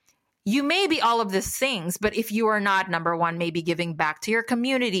basically you may be all of these things, but if you are not, number one, maybe giving back to your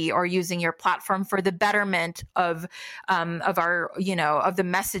community or using your platform for the betterment of our, you know, of the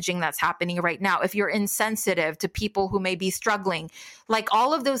messaging that's happening right now, if you're insensitive to people who may be struggling, like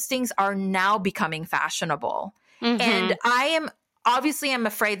all of those things are now becoming fashionable. And I'm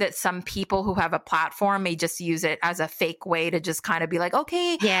afraid that some people who have a platform may just use it as a fake way to just kind of be like,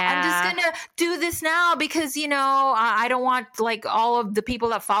 okay, I'm just going to do this now because, you know, I don't want like all of the people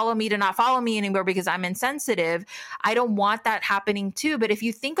that follow me to not follow me anymore because I'm insensitive. I don't want that happening too. But if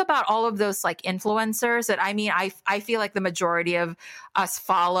you think about all of those like influencers that, I mean, I feel like the majority of us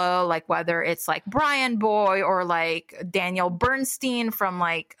follow, like whether it's like Brian Boy or like Daniel Bernstein from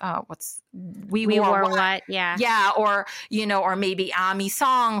like, We Wore What? Yeah. Or, you know, or maybe Ami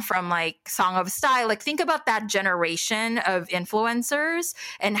Song from like Song of Style. Like think about that generation of influencers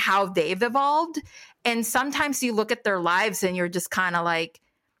and how they've evolved. And sometimes you look at their lives and you're just kind of like,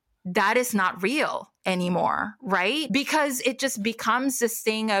 that is not real anymore, right? Because it just becomes this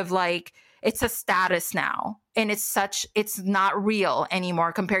thing of like, it's a status now. And it's not real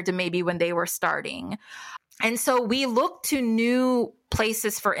anymore compared to maybe when they were starting. And so we look to new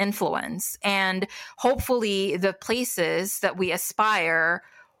places for influence, and hopefully the places that we aspire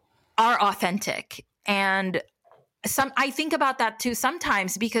are authentic. And I think about that too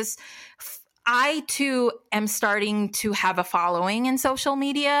sometimes because I too am starting to have a following in social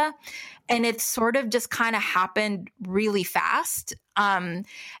media, and it's sort of just kind of happened really fast. And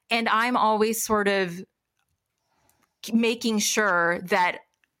I'm always sort of making sure that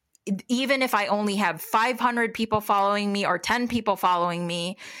even if I only have 500 people following me or 10 people following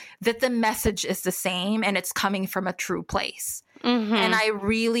me, that the message is the same and it's coming from a true place. And I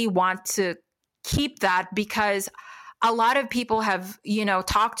really want to keep that because a lot of people have, you know,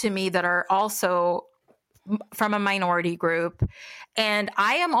 talked to me that are also from a minority group. And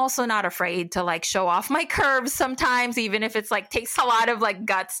I am also not afraid to like show off my curves sometimes, even if it's like takes a lot of like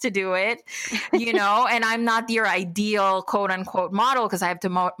guts to do it, you know, and I'm not your ideal quote unquote model because I have to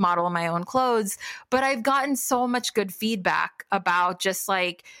model my own clothes. But I've gotten so much good feedback about just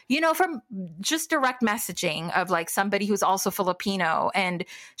like, you know, from just direct messaging of like somebody who's also Filipino. And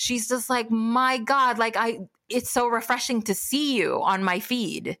she's just like, my God, like it's so refreshing to see you on my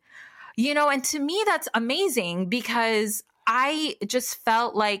feed. You know, and to me, that's amazing because I just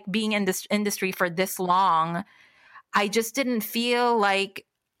felt like being in this industry for this long, I just didn't feel like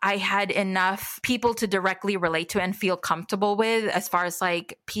I had enough people to directly relate to and feel comfortable with, as far as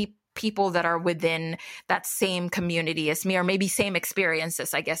like people that are within that same community as me, or maybe same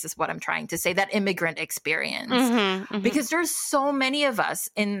experiences, I guess is what I'm trying to say, that immigrant experience. Because there's so many of us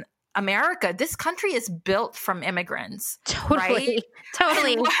in America. This country is built from immigrants. Totally. Right?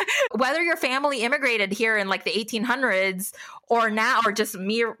 Totally. Whether your family immigrated here in like the 1800s or now, or just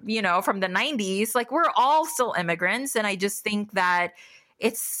me, you know, from the 90s, like we're all still immigrants. And I just think that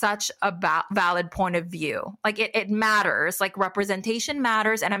it's such a valid point of view. Like it matters, like representation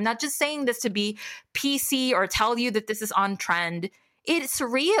matters. And I'm not just saying this to be PC or tell you that this is on trend. It's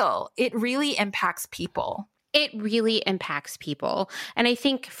real. It really impacts people. It really impacts people. And I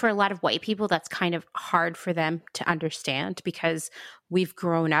think for a lot of white people, that's kind of hard for them to understand because we've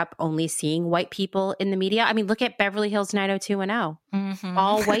grown up only seeing white people in the media. I mean, look at Beverly Hills 90210.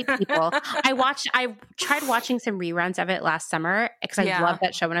 All white people. I tried watching some reruns of it last summer because I loved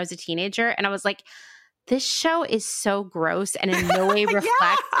that show when I was a teenager. And I was like, this show is so gross and in no way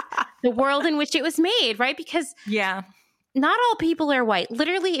reflects the world in which it was made, right? Because not all people are white.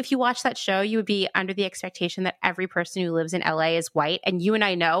 Literally, if you watch that show, you would be under the expectation that every person who lives in LA is white. And you and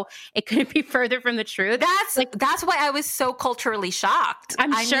I know it couldn't be further from the truth. That's why I was so culturally shocked. I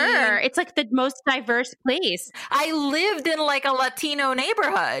mean, it's like the most diverse place. I lived in like a Latino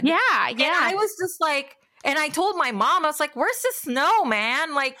neighborhood. Yeah. And I was just like, and I told my mom, I was like, where's the snow,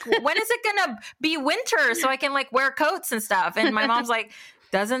 man? Like, when is it going to be winter so I can like wear coats and stuff? And my mom's like,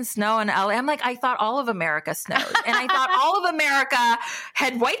 doesn't snow in LA. I'm like, I thought all of America snowed. And I thought all of America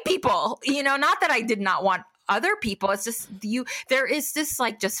had white people. You know, not that I did not want other people. It's just there is this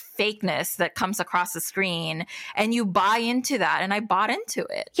like just fakeness that comes across the screen and you buy into that. And I bought into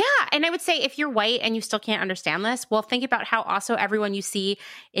it. Yeah. And I would say if you're white and you still can't understand this, well, think about how also everyone you see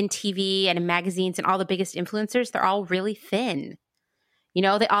in TV and in magazines and all the biggest influencers, they're all really thin. You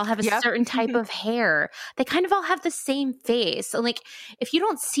know, they all have a certain type of hair. They kind of all have the same face. So like, if you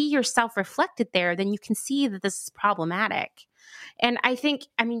don't see yourself reflected there, then you can see that this is problematic. And I think,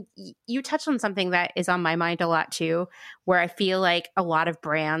 I mean, you touched on something that is on my mind a lot too, where I feel like a lot of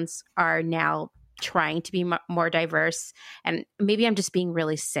brands are now trying to be more diverse. And maybe I'm just being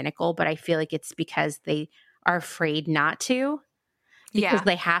really cynical, but I feel like it's because they are afraid not to. Because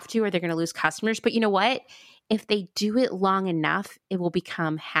they have to, or they're going to lose customers. But you know what? If they do it long enough, it will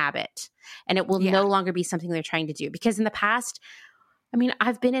become habit and it will no longer be something they're trying to do. Because in the past, I mean,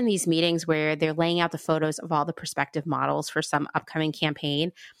 I've been in these meetings where they're laying out the photos of all the prospective models for some upcoming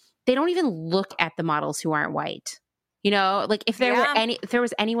campaign. They don't even look at the models who aren't white. You know, like if there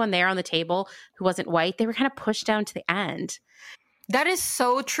was anyone there on the table who wasn't white, they were kind of pushed down to the end. That is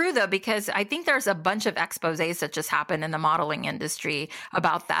so true, though, because I think there's a bunch of exposés that just happened in the modeling industry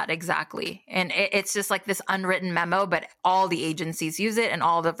about that exactly. And it's just like this unwritten memo, but all the agencies use it and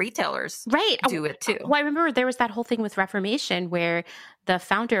all the retailers do it too. Well, I remember there was that whole thing with Reformation where the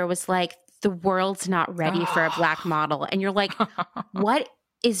founder was like, the world's not ready for a black model. And you're like, what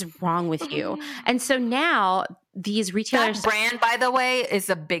is wrong with you? And so now these retailers— that brand, by the way, is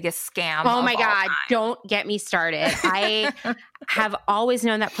the biggest scam. Oh my God, don't get me started. I have always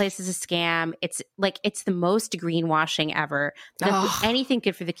known that place is a scam. It's the most greenwashing ever. Doesn't do anything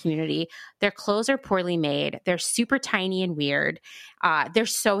good for the community. Their clothes are poorly made. They're super tiny and weird. They're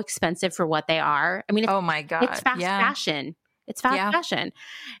so expensive for what they are. I mean, oh my God, it's fast fashion. It's fast fashion.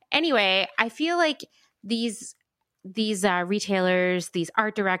 Anyway, I feel like these retailers, these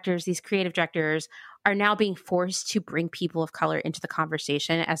art directors, these creative directors are now being forced to bring people of color into the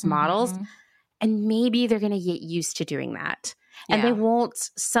conversation as models. And maybe they're going to get used to doing that. And they won't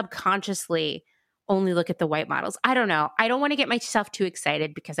subconsciously only look at the white models. I don't know. I don't want to get myself too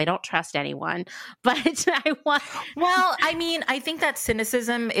excited because I don't trust anyone, but Well, I mean, I think that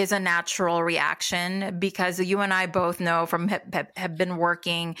cynicism is a natural reaction because you and I both know from have been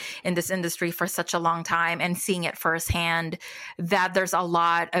working in this industry for such a long time and seeing it firsthand that there's a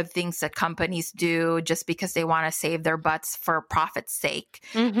lot of things that companies do just because they want to save their butts for profit's sake.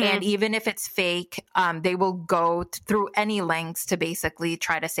 And even if it's fake, they will go through any lengths to basically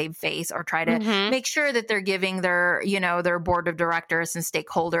try to save face or try to make sure that they're giving their, their board of directors and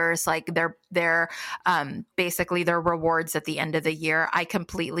stakeholders, like their basically their rewards at the end of the year.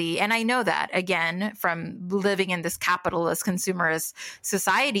 And I know that again, from living in this capitalist consumerist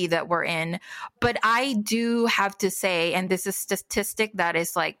society that we're in, but I do have to say, and this is statistic that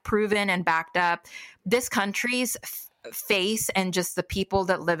is like proven and backed up, this country's face and just the people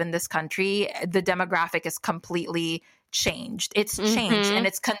that live in this country, the demographic is completely changed. It's changed and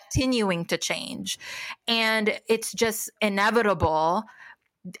it's continuing to change. And it's just inevitable.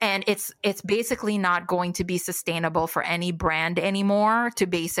 And it's basically not going to be sustainable for any brand anymore to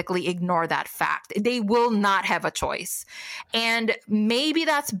basically ignore that fact. They will not have a choice. And maybe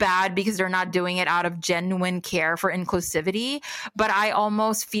that's bad because they're not doing it out of genuine care for inclusivity. But I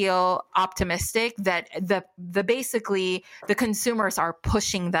almost feel optimistic that the basically the consumers are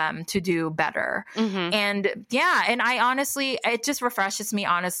pushing them to do better. And yeah, and I honestly, it just refreshes me.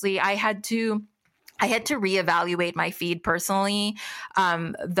 Honestly, I had to reevaluate my feed personally,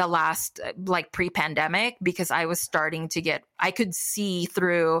 the last like pre-pandemic, because I was starting to I could see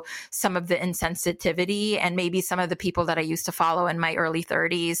through some of the insensitivity and maybe some of the people that I used to follow in my early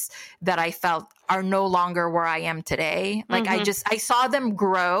 30s that I felt are no longer where I am today. Like I saw them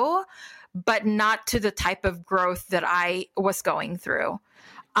grow, but not to the type of growth that I was going through.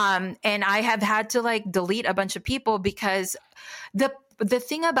 And I have had to like delete a bunch of people because the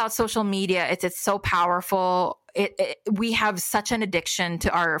thing about social media is it's so powerful. We have such an addiction to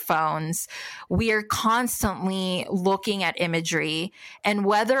our phones. We are constantly looking at imagery, and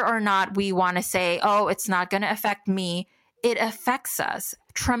whether or not we want to say, oh, it's not going to affect me, it affects us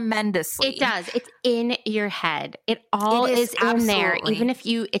tremendously. It does. It's in your head. It is in there. Even if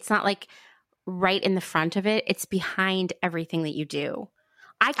it's not like right in the front of it, it's behind everything that you do.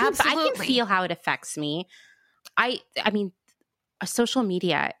 I can feel how it affects me. I mean, social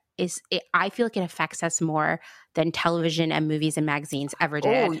media I feel like it affects us more than television and movies and magazines ever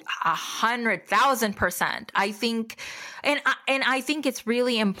did. 100,000%. I think, and I think it's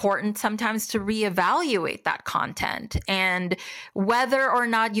really important sometimes to reevaluate that content, and whether or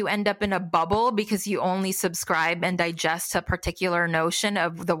not you end up in a bubble because you only subscribe and digest a particular notion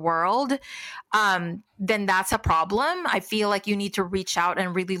of the world, then that's a problem. I feel like you need to reach out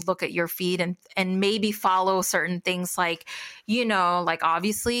and really look at your feed and maybe follow certain things like, like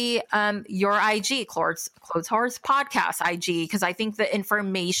obviously, your IG, Clothes Horse Podcast IG, because I think the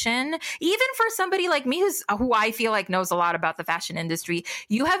information, even for somebody like me who I feel like knows a lot about the fashion industry,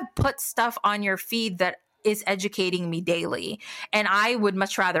 you have put stuff on your feed that is educating me daily. And I would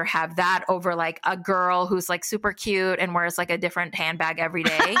much rather have that over like a girl who's like super cute and wears like a different handbag every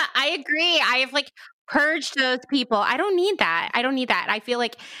day. I agree. I have like purged those people. I don't need that. I feel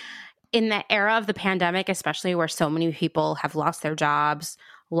like in the era of the pandemic, especially where so many people have lost their jobs,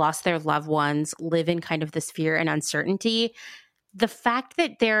 lost their loved ones, live in kind of this fear and uncertainty, the fact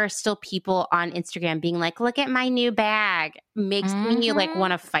that there are still people on Instagram being like, look at my new bag, makes me like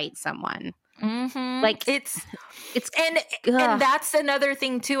want to fight someone. Like it's and that's another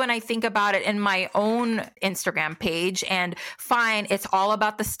thing too. And I think about it in my own Instagram page, and fine, it's all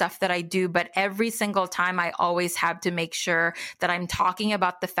about the stuff that I do. But every single time I always have to make sure that I'm talking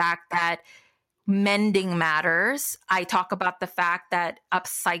about the fact that mending matters. I talk about the fact that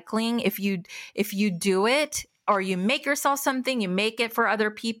upcycling, if you do it, or you make yourself something, you make it for other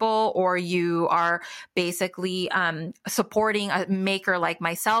people, or you are basically supporting a maker like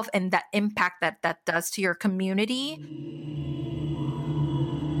myself, and that impact that does to your community.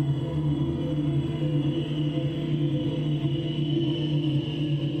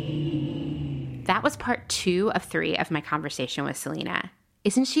 That was part 2 of 3 of my conversation with Selena.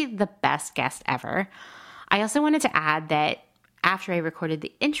 Isn't she the best guest ever? I also wanted to add that after I recorded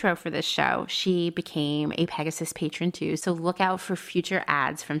the intro for this show, she became a Pegasus patron too. So look out for future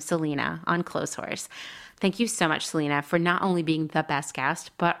ads from Selena on Clothes Horse. Thank you so much, Selena, for not only being the best guest,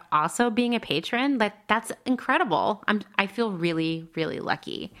 but also being a patron. That's incredible. I feel really, really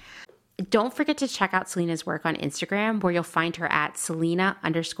lucky. Don't forget to check out Selena's work on Instagram, where you'll find her at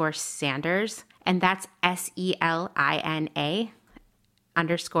Selena_Sanders. And that's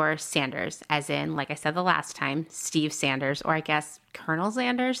SELINA_Sanders, as in, like I said the last time, Steve Sanders, or I guess Colonel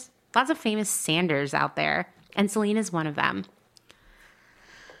Sanders. Lots of famous Sanders out there, and Selena's one of them.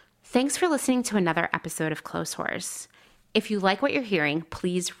 Thanks for listening to another episode of Clothes Horse. If you like what you're hearing,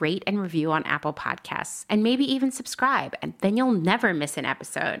 please rate and review on Apple Podcasts, and maybe even subscribe, and then you'll never miss an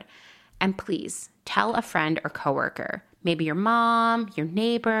episode. And please tell a friend or coworker, maybe your mom, your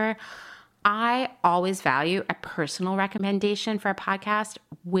neighbor. I always value a personal recommendation for a podcast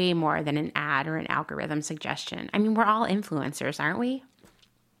way more than an ad or an algorithm suggestion. I mean, we're all influencers, aren't we?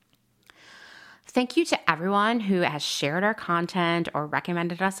 Thank you to everyone who has shared our content or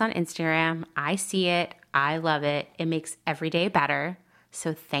recommended us on Instagram. I see it. I love it. It makes every day better.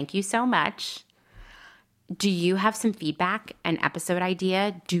 So thank you so much. Do you have some feedback, an episode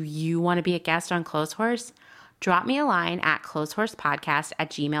idea? Do you want to be a guest on Clothes Horse? Drop me a line at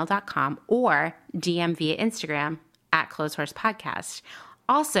clotheshorsepodcast@gmail.com or DM via Instagram at clotheshorsepodcast.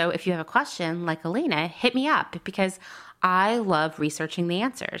 Also, if you have a question like Elena, hit me up because I love researching the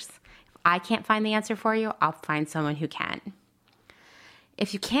answers. If I can't find the answer for you, I'll find someone who can.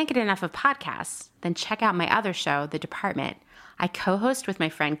 If you can't get enough of podcasts, then check out my other show, The Department. I co-host with my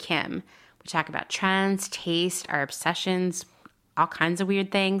friend Kim. We talk about trends, taste, our obsessions, all kinds of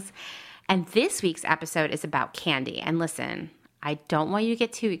weird things. And this week's episode is about candy. And listen, I don't want you to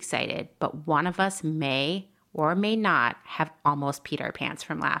get too excited, but one of us may or may not have almost peed our pants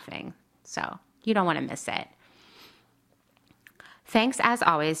from laughing. So you don't want to miss it. Thanks, as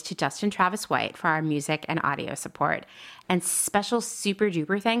always, to Justin Travis White for our music and audio support. And special super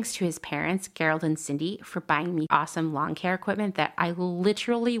duper thanks to his parents, Gerald and Cindy, for buying me awesome lawn care equipment that I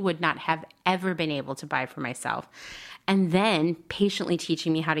literally would not have ever been able to buy for myself. And then patiently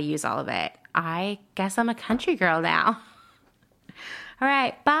teaching me how to use all of it. I guess I'm a country girl now. All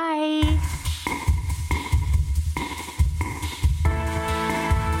right, bye.